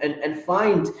on and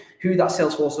find who that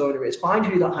Salesforce owner is, find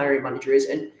who that hiring manager is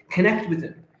and connect with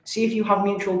them. See if you have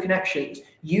mutual connections.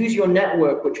 Use your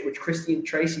network, which Christy and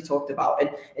Tracy talked about,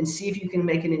 and see if you can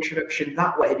make an introduction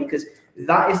that way, because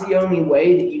that is the only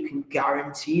way that you can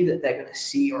guarantee that they're going to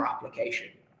see your application.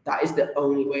 That is the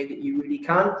only way that you really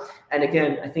can. And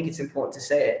again, I think it's important to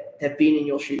say it. They've been in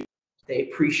your shoes. They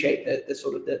appreciate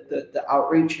the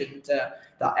outreach and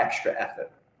that extra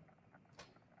effort.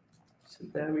 So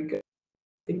there we go.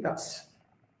 I think that's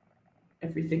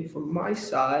everything from my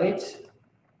side,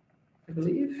 I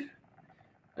believe.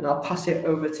 And I'll pass it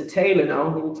over to Taylor now,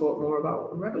 who will talk more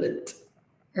about Revelant.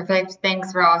 Perfect.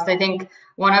 Thanks, Ross. I think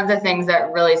one of the things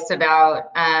that really stood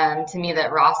out to me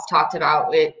that Ross talked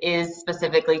about is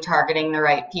specifically targeting the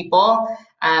right people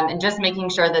and just making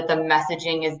sure that the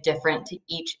messaging is different to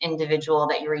each individual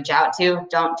that you reach out to.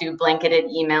 Don't do blanketed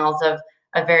emails of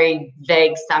a very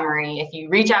vague summary. If you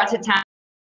reach out to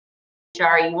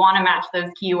HR, you want to match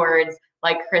those keywords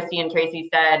like Christy and Tracy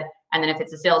said. And then if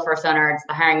it's a Salesforce owner, it's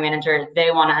the hiring manager,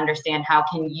 they want to understand how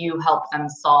can you help them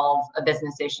solve a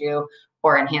business issue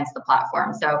or enhance the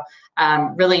platform. So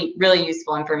really, really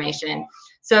useful information.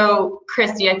 So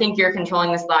Christy, I think you're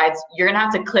controlling the slides. You're gonna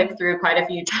have to click through quite a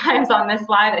few times on this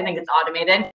slide. I think it's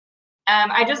automated.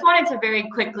 I just wanted to very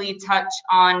quickly touch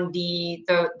on the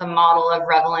model of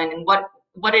Revelant and what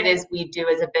what it is we do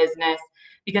as a business,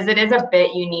 because it is a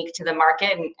bit unique to the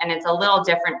market, and it's a little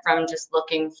different from just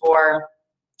looking for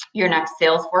your next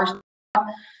Salesforce.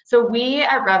 So we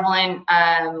at Revelent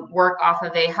work off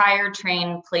of a hire,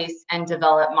 train, place, and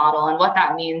develop model. And what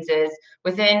that means is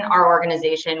within our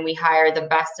organization, we hire the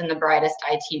best and the brightest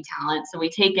IT talent. So we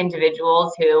take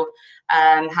individuals who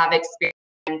have experience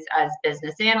as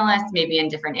business analysts, maybe in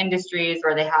different industries,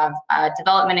 or they have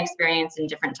development experience in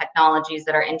different technologies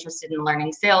that are interested in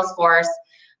learning Salesforce.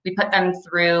 We put them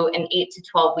through an 8 to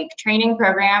 12 week training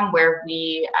program where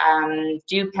we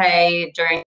do pay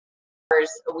during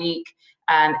a week,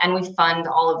 and we fund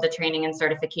all of the training and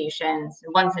certifications.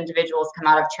 Once individuals come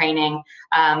out of training,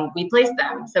 we place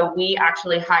them. So we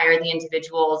actually hire the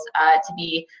individuals to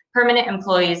be permanent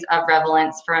employees of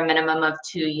Revelent for a minimum of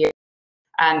 2 years,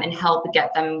 and help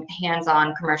get them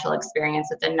hands-on commercial experience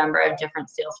with a number of different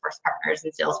Salesforce partners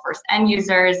and Salesforce end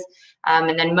users.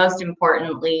 And then most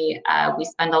importantly, we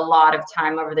spend a lot of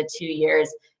time over the 2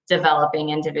 years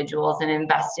developing individuals and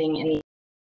investing in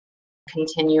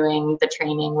continuing the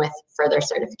training with further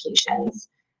certifications.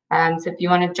 So if you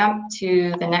want to jump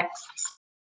to the next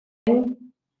slide.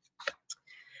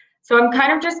 So I'm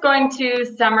kind of just going to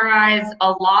summarize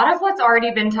a lot of what's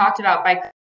already been talked about by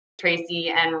Tracy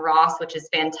and Ross, which is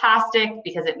fantastic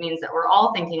because it means that we're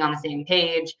all thinking on the same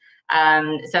page.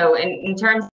 So in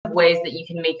terms of ways that you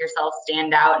can make yourself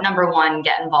stand out, number one,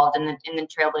 get involved in the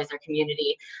Trailblazer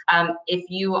community. If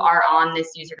you are on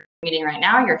this user meeting right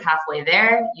now, you're halfway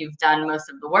there, you've done most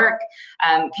of the work.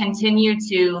 Continue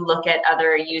to look at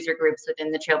other user groups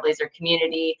within the Trailblazer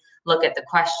community, look at the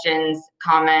questions,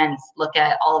 comments, look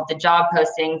at all of the job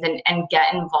postings, and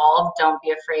get involved. Don't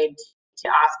be afraid to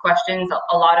ask questions.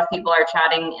 A lot of people are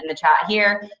chatting in the chat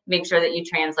here. Make sure that you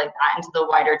translate that into the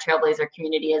wider Trailblazer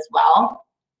community as well.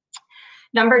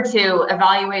 Number two,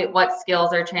 evaluate what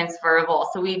skills are transferable.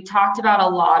 So we talked about a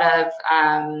lot of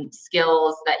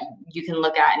skills that you can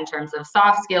look at in terms of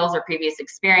soft skills or previous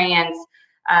experience.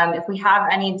 If we have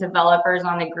any developers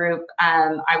on the group,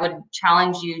 I would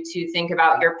challenge you to think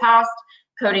about your past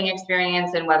coding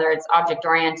experience and whether it's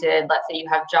object-oriented. Let's say you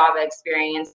have Java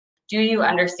experience. Do you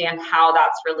understand how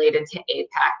that's related to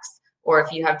Apex? Or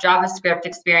if you have JavaScript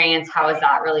experience, how is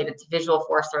that related to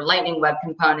Visualforce or Lightning Web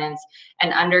Components?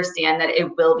 And understand that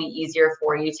it will be easier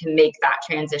for you to make that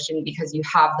transition because you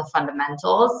have the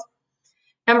fundamentals.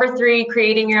 Number three,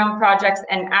 creating your own projects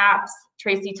and apps.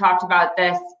 Tracy talked about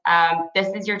this. This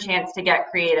is your chance to get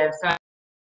creative. So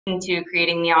into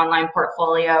creating the online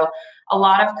portfolio, a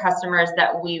lot of customers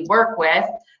that we work with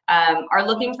are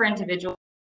looking for individuals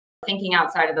thinking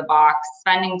outside of the box,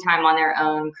 spending time on their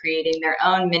own, creating their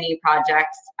own mini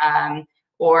projects,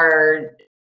 or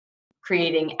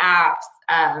creating apps,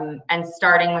 and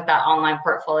starting with that online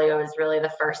portfolio is really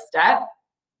the first step.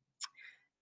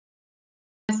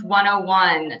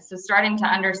 101, so starting to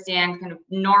understand kind of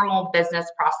normal business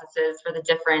processes for the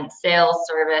different sales,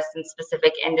 service, and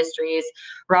specific industries.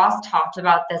 Ross talked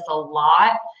about this a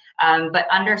lot, but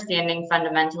understanding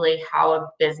fundamentally how a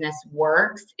business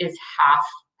works is half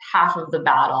of the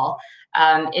battle.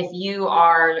 If you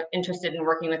are interested in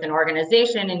working with an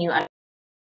organization and you understand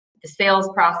the sales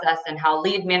process and how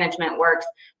lead management works,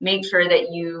 make sure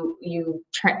that you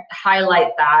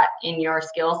highlight that in your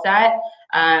skill set.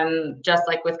 Just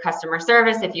like with customer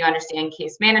service, if you understand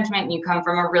case management and you come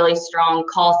from a really strong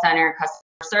call center customer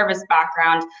service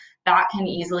background, that can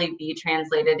easily be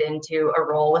translated into a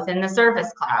role within the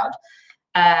Service Cloud.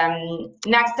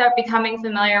 Next up, becoming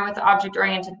familiar with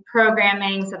object-oriented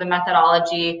programming. So the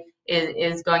methodology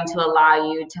is going to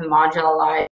allow you to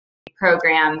modularize the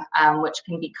program, which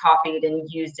can be copied and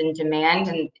used in demand,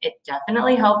 and it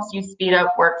definitely helps you speed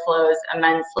up workflows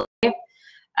immensely.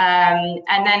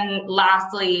 And then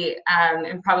lastly,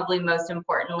 and probably most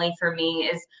importantly for me,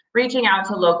 is reaching out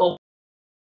to local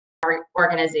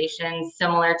organizations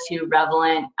similar to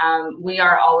Revelent. We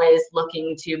are always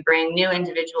looking to bring new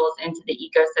individuals into the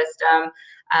ecosystem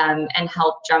and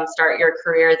help jumpstart your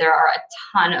career. There are a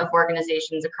ton of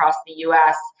organizations across the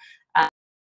US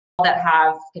that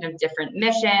have kind of different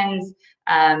missions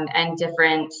and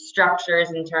different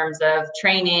structures in terms of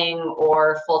training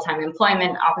or full-time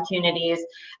employment opportunities.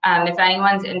 If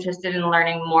anyone's interested in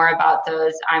learning more about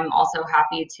those, I'm also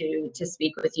happy to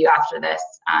speak with you after this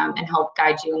and help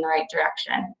guide you in the right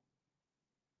direction.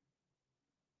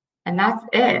 And that's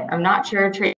it. I'm not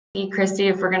sure, Tracy, Christy,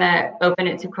 if we're going to open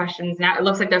it to questions now. It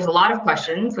looks like there's a lot of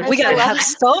questions. We have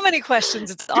so many questions.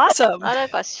 It's awesome. A lot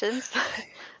of questions.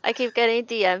 I keep getting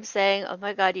DMs saying, "Oh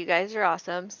my God, you guys are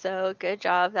awesome. So good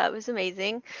job. That was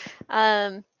amazing."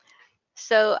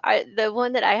 So the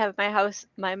one that I have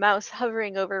my mouse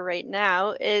hovering over right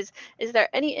now is there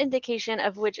any indication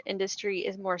of which industry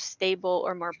is more stable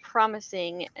or more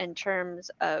promising in terms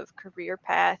of career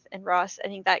path? And Ross, I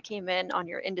think that came in on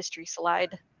your industry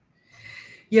slide.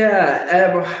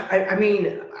 Yeah, I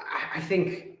mean, I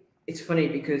think it's funny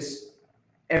because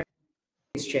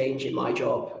everything's changed in my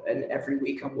job, and every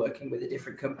week I'm working with a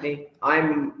different company.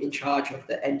 I'm in charge of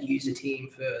the end user team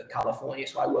for California,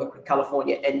 so I work with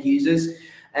California end users,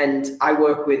 and I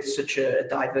work with such a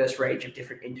diverse range of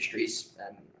different industries.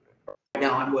 Right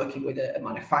now, I'm working with a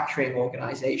manufacturing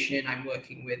organization. I'm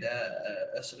working with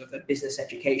a sort of a business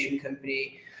education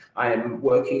company. I'm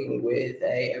working with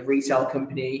a retail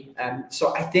company.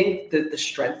 So I think that the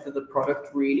strength of the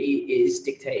product really is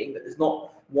dictating that there's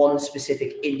not one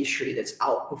specific industry that's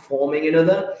outperforming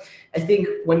another. I think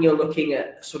when you're looking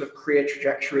at sort of career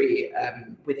trajectory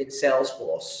within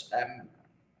Salesforce,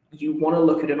 you want to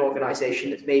look at an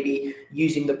organization that's maybe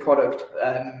using the product,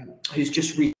 who's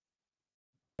just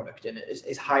product and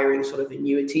is hiring sort of a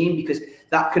newer team, because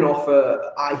that can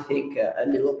offer, I think, a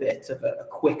little bit of a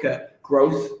quicker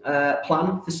growth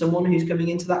plan for someone who's coming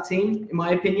into that team, in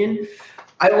my opinion.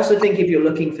 I also think if you're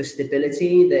looking for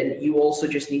stability, then you also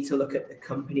just need to look at the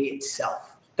company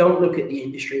itself. Don't look at the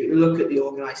industry, look at the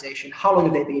organization. How long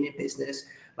have they been in business?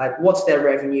 Like, what's their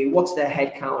revenue? What's their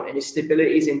headcount? And if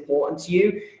stability is important to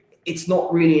you, it's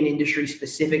not really an industry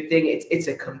specific thing. It's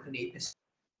a company,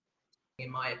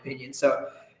 in my opinion. So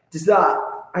does that,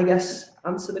 I guess,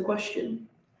 answer the question?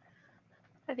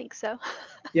 I think so.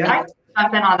 Yeah. I can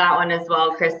jump in on that one as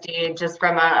well, Christy, just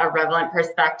from a Relevant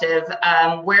perspective.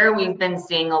 Where we've been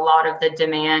seeing a lot of the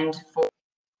demand for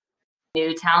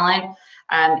new talent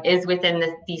is within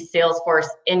the Salesforce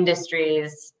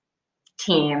Industries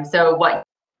team. So what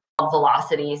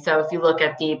velocity. So if you look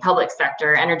at the public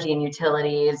sector, energy and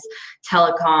utilities,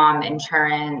 telecom,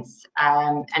 insurance,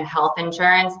 and health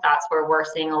insurance, that's where we're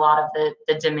seeing a lot of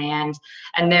the demand.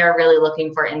 And they're really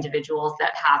looking for individuals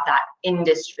that have that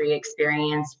industry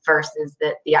experience versus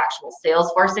the actual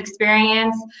Salesforce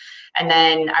experience. And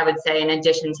then I would say, in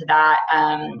addition to that,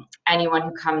 anyone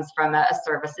who comes from a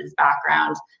services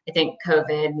background, I think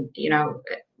COVID,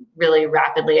 really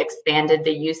rapidly expanded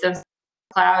the use of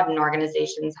cloud, and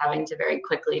organizations having to very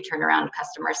quickly turn around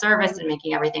customer service and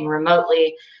making everything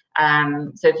remotely.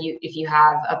 So if you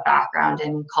have a background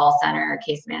in call center,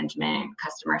 case management,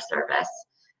 customer service,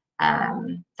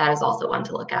 that is also one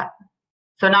to look at.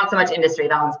 So not so much industry,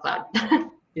 that one's cloud.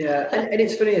 Yeah, and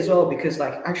it's funny as well, because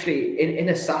like actually in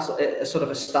a SaaS, a sort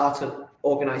of a startup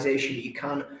organization, you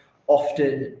can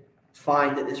often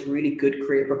find that there's really good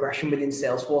career progression within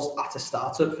Salesforce at a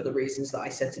startup for the reasons that I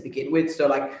said to begin with. So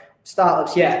like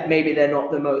startups, yeah, maybe they're not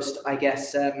the most, I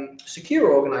guess,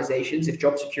 secure organizations if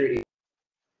job security,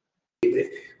 with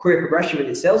career progression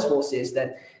within Salesforce is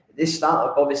that this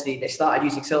startup, obviously they started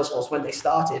using Salesforce when they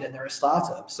started and they're a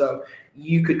startup. So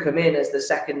you could come in as the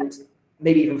second,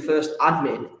 maybe even first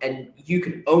admin, and you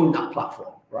can own that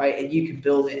platform, right? And you can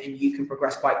build it and you can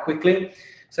progress quite quickly.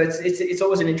 So it's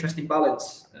always an interesting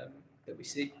balance that we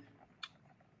see.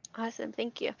 Awesome,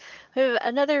 thank you. We have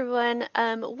another one.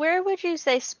 Where would you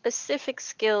say specific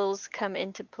skills come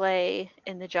into play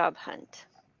in the job hunt?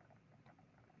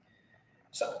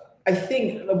 So I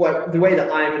think the way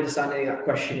that I'm understanding that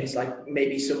question is like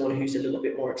maybe someone who's a little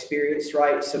bit more experienced,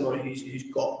 right? Someone who's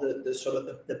got the sort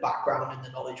of the background and the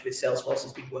knowledge with Salesforce,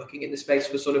 has been working in the space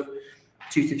for sort of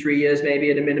 2 to 3 years, maybe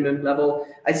at a minimum level.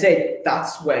 I'd say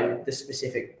that's when the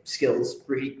specific skills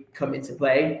really come into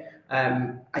play.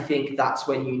 I think that's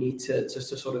when you need to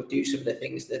sort of do some of the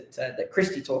things that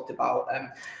Christy talked about,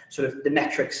 sort of the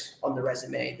metrics on the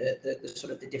resume, the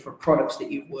sort of the different products that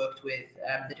you've worked with,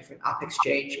 the different app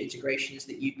exchange integrations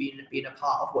that you've been a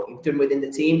part of, what you've done within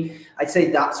the team. I'd say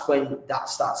that's when that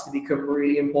starts to become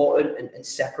really important and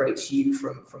separates you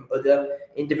from other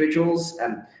individuals.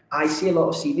 I see a lot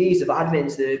of CVs of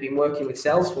admins that have been working with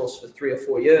Salesforce for 3 or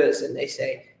 4 years, and they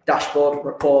say dashboard,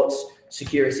 reports,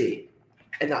 security,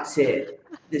 and that's it.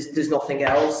 There's nothing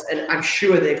else. And I'm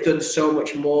sure they've done so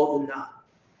much more than that,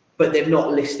 but they've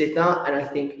not listed that. And I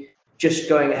think just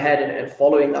going ahead and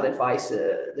following that advice,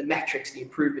 the metrics, the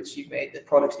improvements you've made, the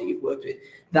products that you've worked with,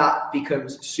 that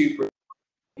becomes super,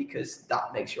 because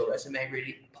that makes your resume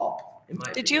really pop.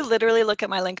 Did you literally look at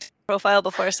my LinkedIn profile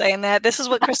before saying that? This is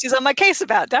what Christy's on my case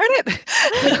about, darn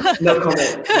it. No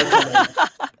comment.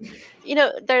 You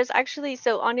know, there's actually,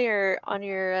 so on your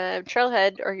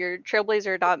Trailhead or your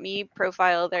Trailblazer.me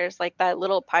profile, there's like that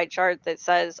little pie chart that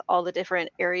says all the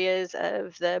different areas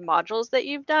of the modules that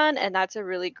you've done, and that's a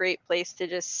really great place to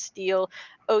just steal.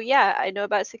 Oh yeah, I know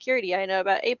about security, I know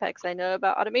about Apex, I know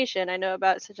about automation, I know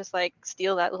about, so just like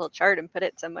steal that little chart and put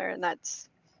it somewhere, and that's,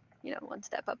 you know, one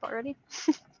step up already.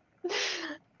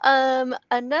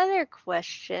 Another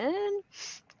question.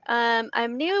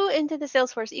 I'm new into the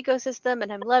Salesforce ecosystem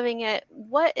and I'm loving it.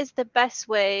 What is the best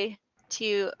way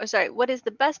to, or sorry, what is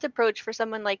the best approach for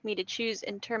someone like me to choose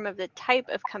in terms of the type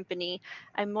of company?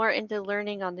 I'm more into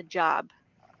learning on the job.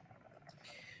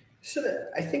 So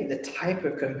I think the type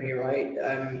of company, right?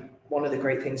 One of the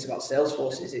great things about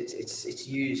Salesforce is it's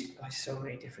used by so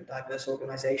many different diverse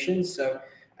organizations. So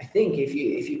I think if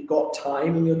you've got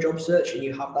time in your job search and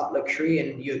you have that luxury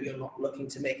and you're not looking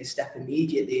to make a step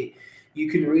immediately, you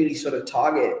can really sort of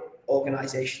target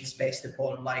organizations based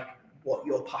upon like what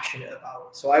you're passionate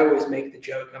about. So I always make the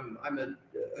joke, I'm a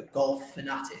golf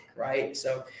fanatic, right?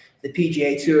 So the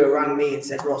PGA Tour rang me and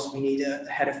said, Ross, we need a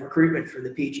head of recruitment for the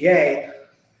PGA.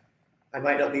 I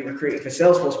might not be recruiting for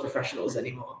Salesforce professionals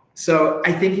anymore. So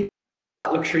I think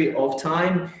that luxury of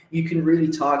time, you can really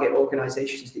target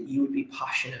organizations that you would be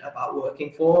passionate about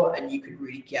working for, and you could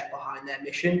really get behind their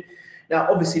mission. Now,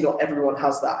 obviously, not everyone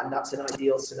has that, and that's an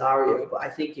ideal scenario. But I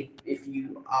think if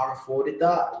you are afforded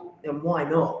that, then why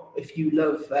not? If you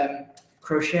love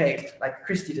crochet, like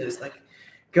Christy does, like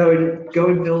go and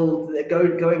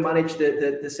manage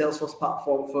the Salesforce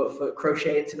platform for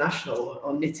Crochet International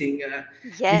or knitting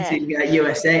Yeah.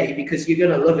 USA, because you're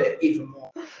gonna love it even more.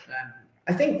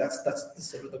 I think that's the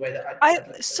sort of the way that I'd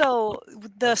like so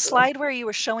the slide where you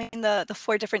were showing the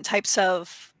 4 different types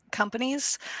of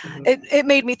companies, Mm-hmm. it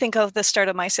made me think of the start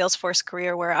of my Salesforce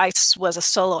career where I was a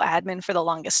solo admin for the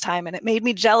longest time, and it made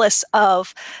me jealous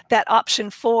of that option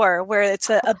 4 where it's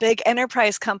a big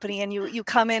enterprise company and you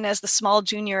come in as the small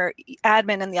junior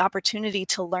admin and the opportunity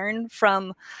to learn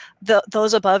from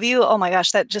those above you. Oh my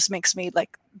gosh, that just makes me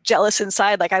like jealous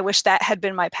inside. Like I wish that had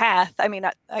been my path. I mean,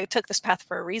 I took this path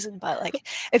for a reason, but like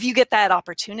if you get that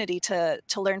opportunity to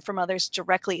learn from others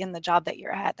directly in the job that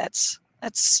you're at, that's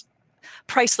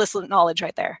priceless knowledge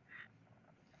right there.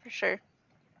 For sure.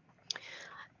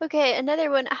 Okay, another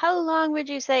one. How long would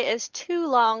you say is too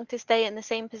long to stay in the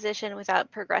same position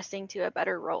without progressing to a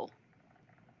better role?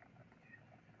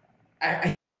 I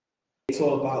think it's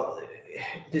all about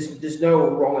there's no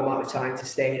wrong amount of time to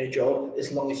stay in a job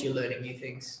as long as you're learning new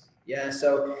things. Yeah.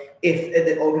 So if at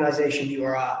the organization you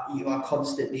are at, you are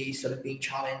constantly sort of being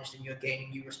challenged and you're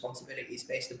gaining new responsibilities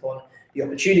based upon the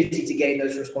opportunity to gain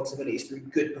those responsibilities through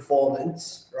good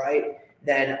performance, right?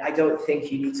 Then I don't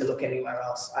think you need to look anywhere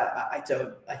else. I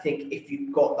don't. I think if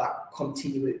you've got that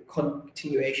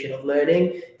continuation of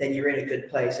learning, then you're in a good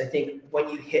place. I think when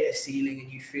you hit a ceiling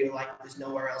and you feel like there's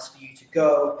nowhere else for you to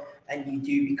go, and you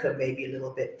do become maybe a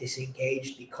little bit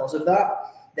disengaged because of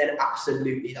that, then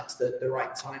absolutely that's the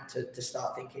right time to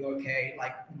start thinking, okay,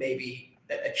 like maybe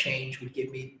a change would give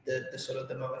me the sort of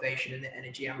the motivation and the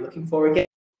energy I'm looking for again.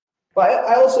 But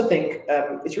I also think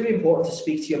it's really important to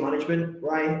speak to your management,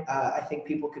 right? I think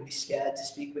people can be scared to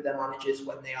speak with their managers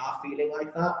when they are feeling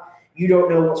like that. You don't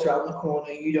know what's around the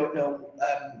corner. You don't know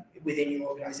within your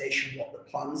organization what the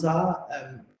plans are.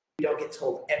 We don't get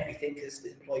told everything as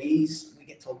employees. We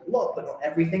get told a lot, but not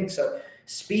everything. So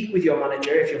speak with your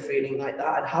manager if you're feeling like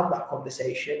that and have that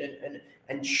conversation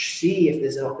and see if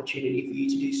there's an opportunity for you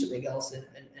to do something else and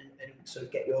sort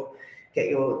of dip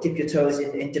your toes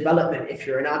in development if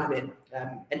you're an admin.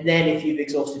 And then if you've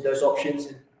exhausted those options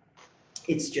and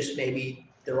it's just maybe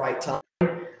the right time,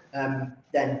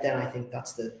 then I think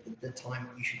that's the time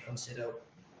when you should consider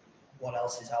what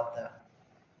else is out there.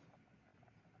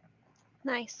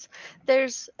 Nice.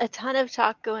 There's a ton of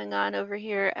talk going on over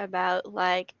here about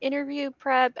like interview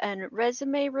prep and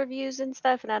resume reviews and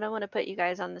stuff. And I don't want to put you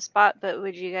guys on the spot, but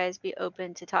would you guys be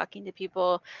open to talking to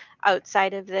people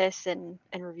outside of this and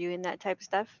reviewing that type of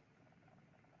stuff?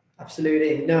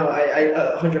 Absolutely. No,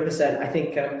 I 100%. I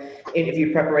think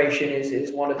interview preparation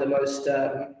is one of the most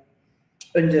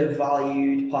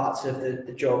undervalued parts of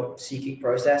the job seeking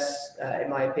process, in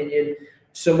my opinion.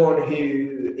 Someone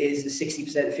who is a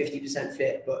 60%, 50%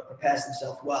 fit, but prepares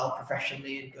themselves well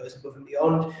professionally and goes above and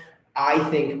beyond. I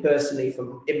think personally,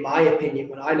 in my opinion,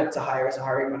 when I look to hire as a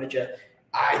hiring manager,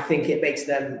 I think it makes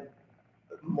them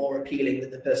more appealing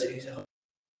than the person who's a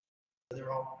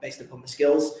they're all based upon the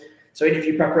skills. So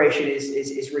interview preparation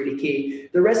is really key.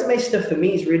 The resume stuff for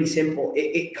me is really simple.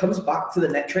 It comes back to the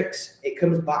metrics. It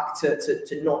comes back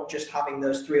to not just having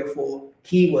those 3 or 4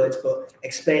 keywords, but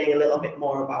explaining a little bit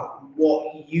more about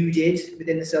what you did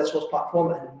within the Salesforce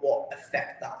platform and what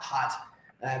effect that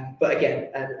had. But again,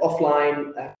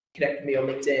 offline, connect with me on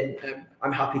LinkedIn.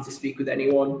 I'm happy to speak with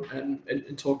anyone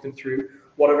and talk them through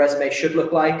what a resume should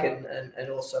look like, and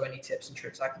also any tips and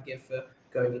tricks I can give for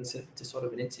going into sort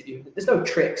of an interview. There's no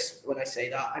tricks when I say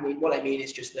that. I mean, what I mean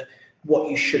is just what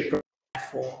you should prepare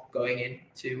for going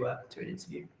into to an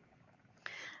interview.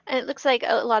 And it looks like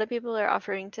a lot of people are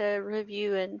offering to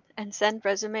review and send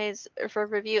resumes for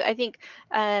review. I think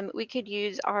we could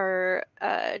use our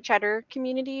chatter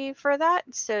community for that.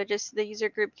 So just the user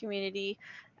group community,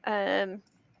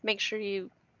 make sure you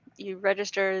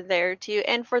register there too,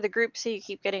 and for the group, so you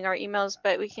keep getting our emails.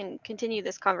 But we can continue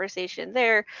this conversation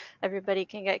there. Everybody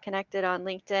can get connected on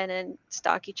LinkedIn and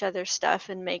stalk each other's stuff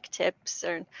and make tips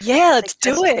or Yeah, let's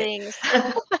do suggest it. things.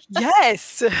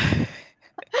 Yes.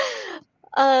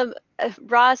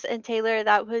 Ross and Taylor,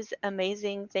 that was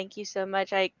amazing. Thank you so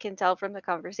much. I can tell from the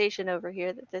conversation over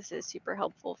here that this is super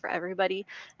helpful for everybody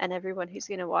and everyone who's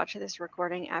going to watch this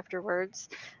recording afterwards.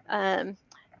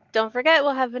 Don't forget,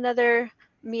 we'll have another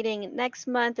meeting next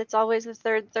month. It's always the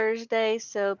 3rd Thursday,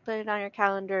 so put it on your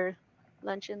calendar.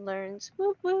 Lunch and Learns.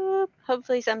 Whoop, whoop.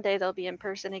 Hopefully someday they'll be in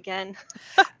person again.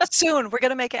 Soon, we're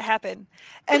going to make it happen.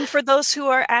 And for those who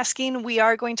are asking, we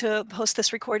are going to post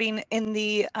this recording in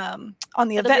the on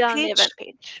the It'll be event on page. the event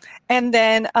page. And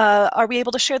then, are we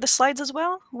able to share the slides as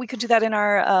well? We could do that in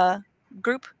our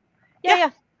group. Yeah.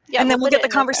 And then we'll put get it the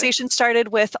in there. conversation started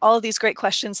with all of these great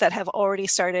questions that have already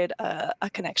started a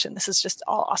connection. This is just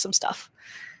all awesome stuff.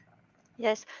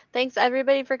 Yes. Thanks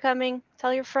everybody for coming.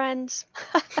 Tell your friends.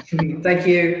 Thank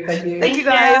you. Thank you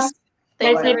guys.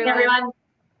 Thanks Thanks, everyone.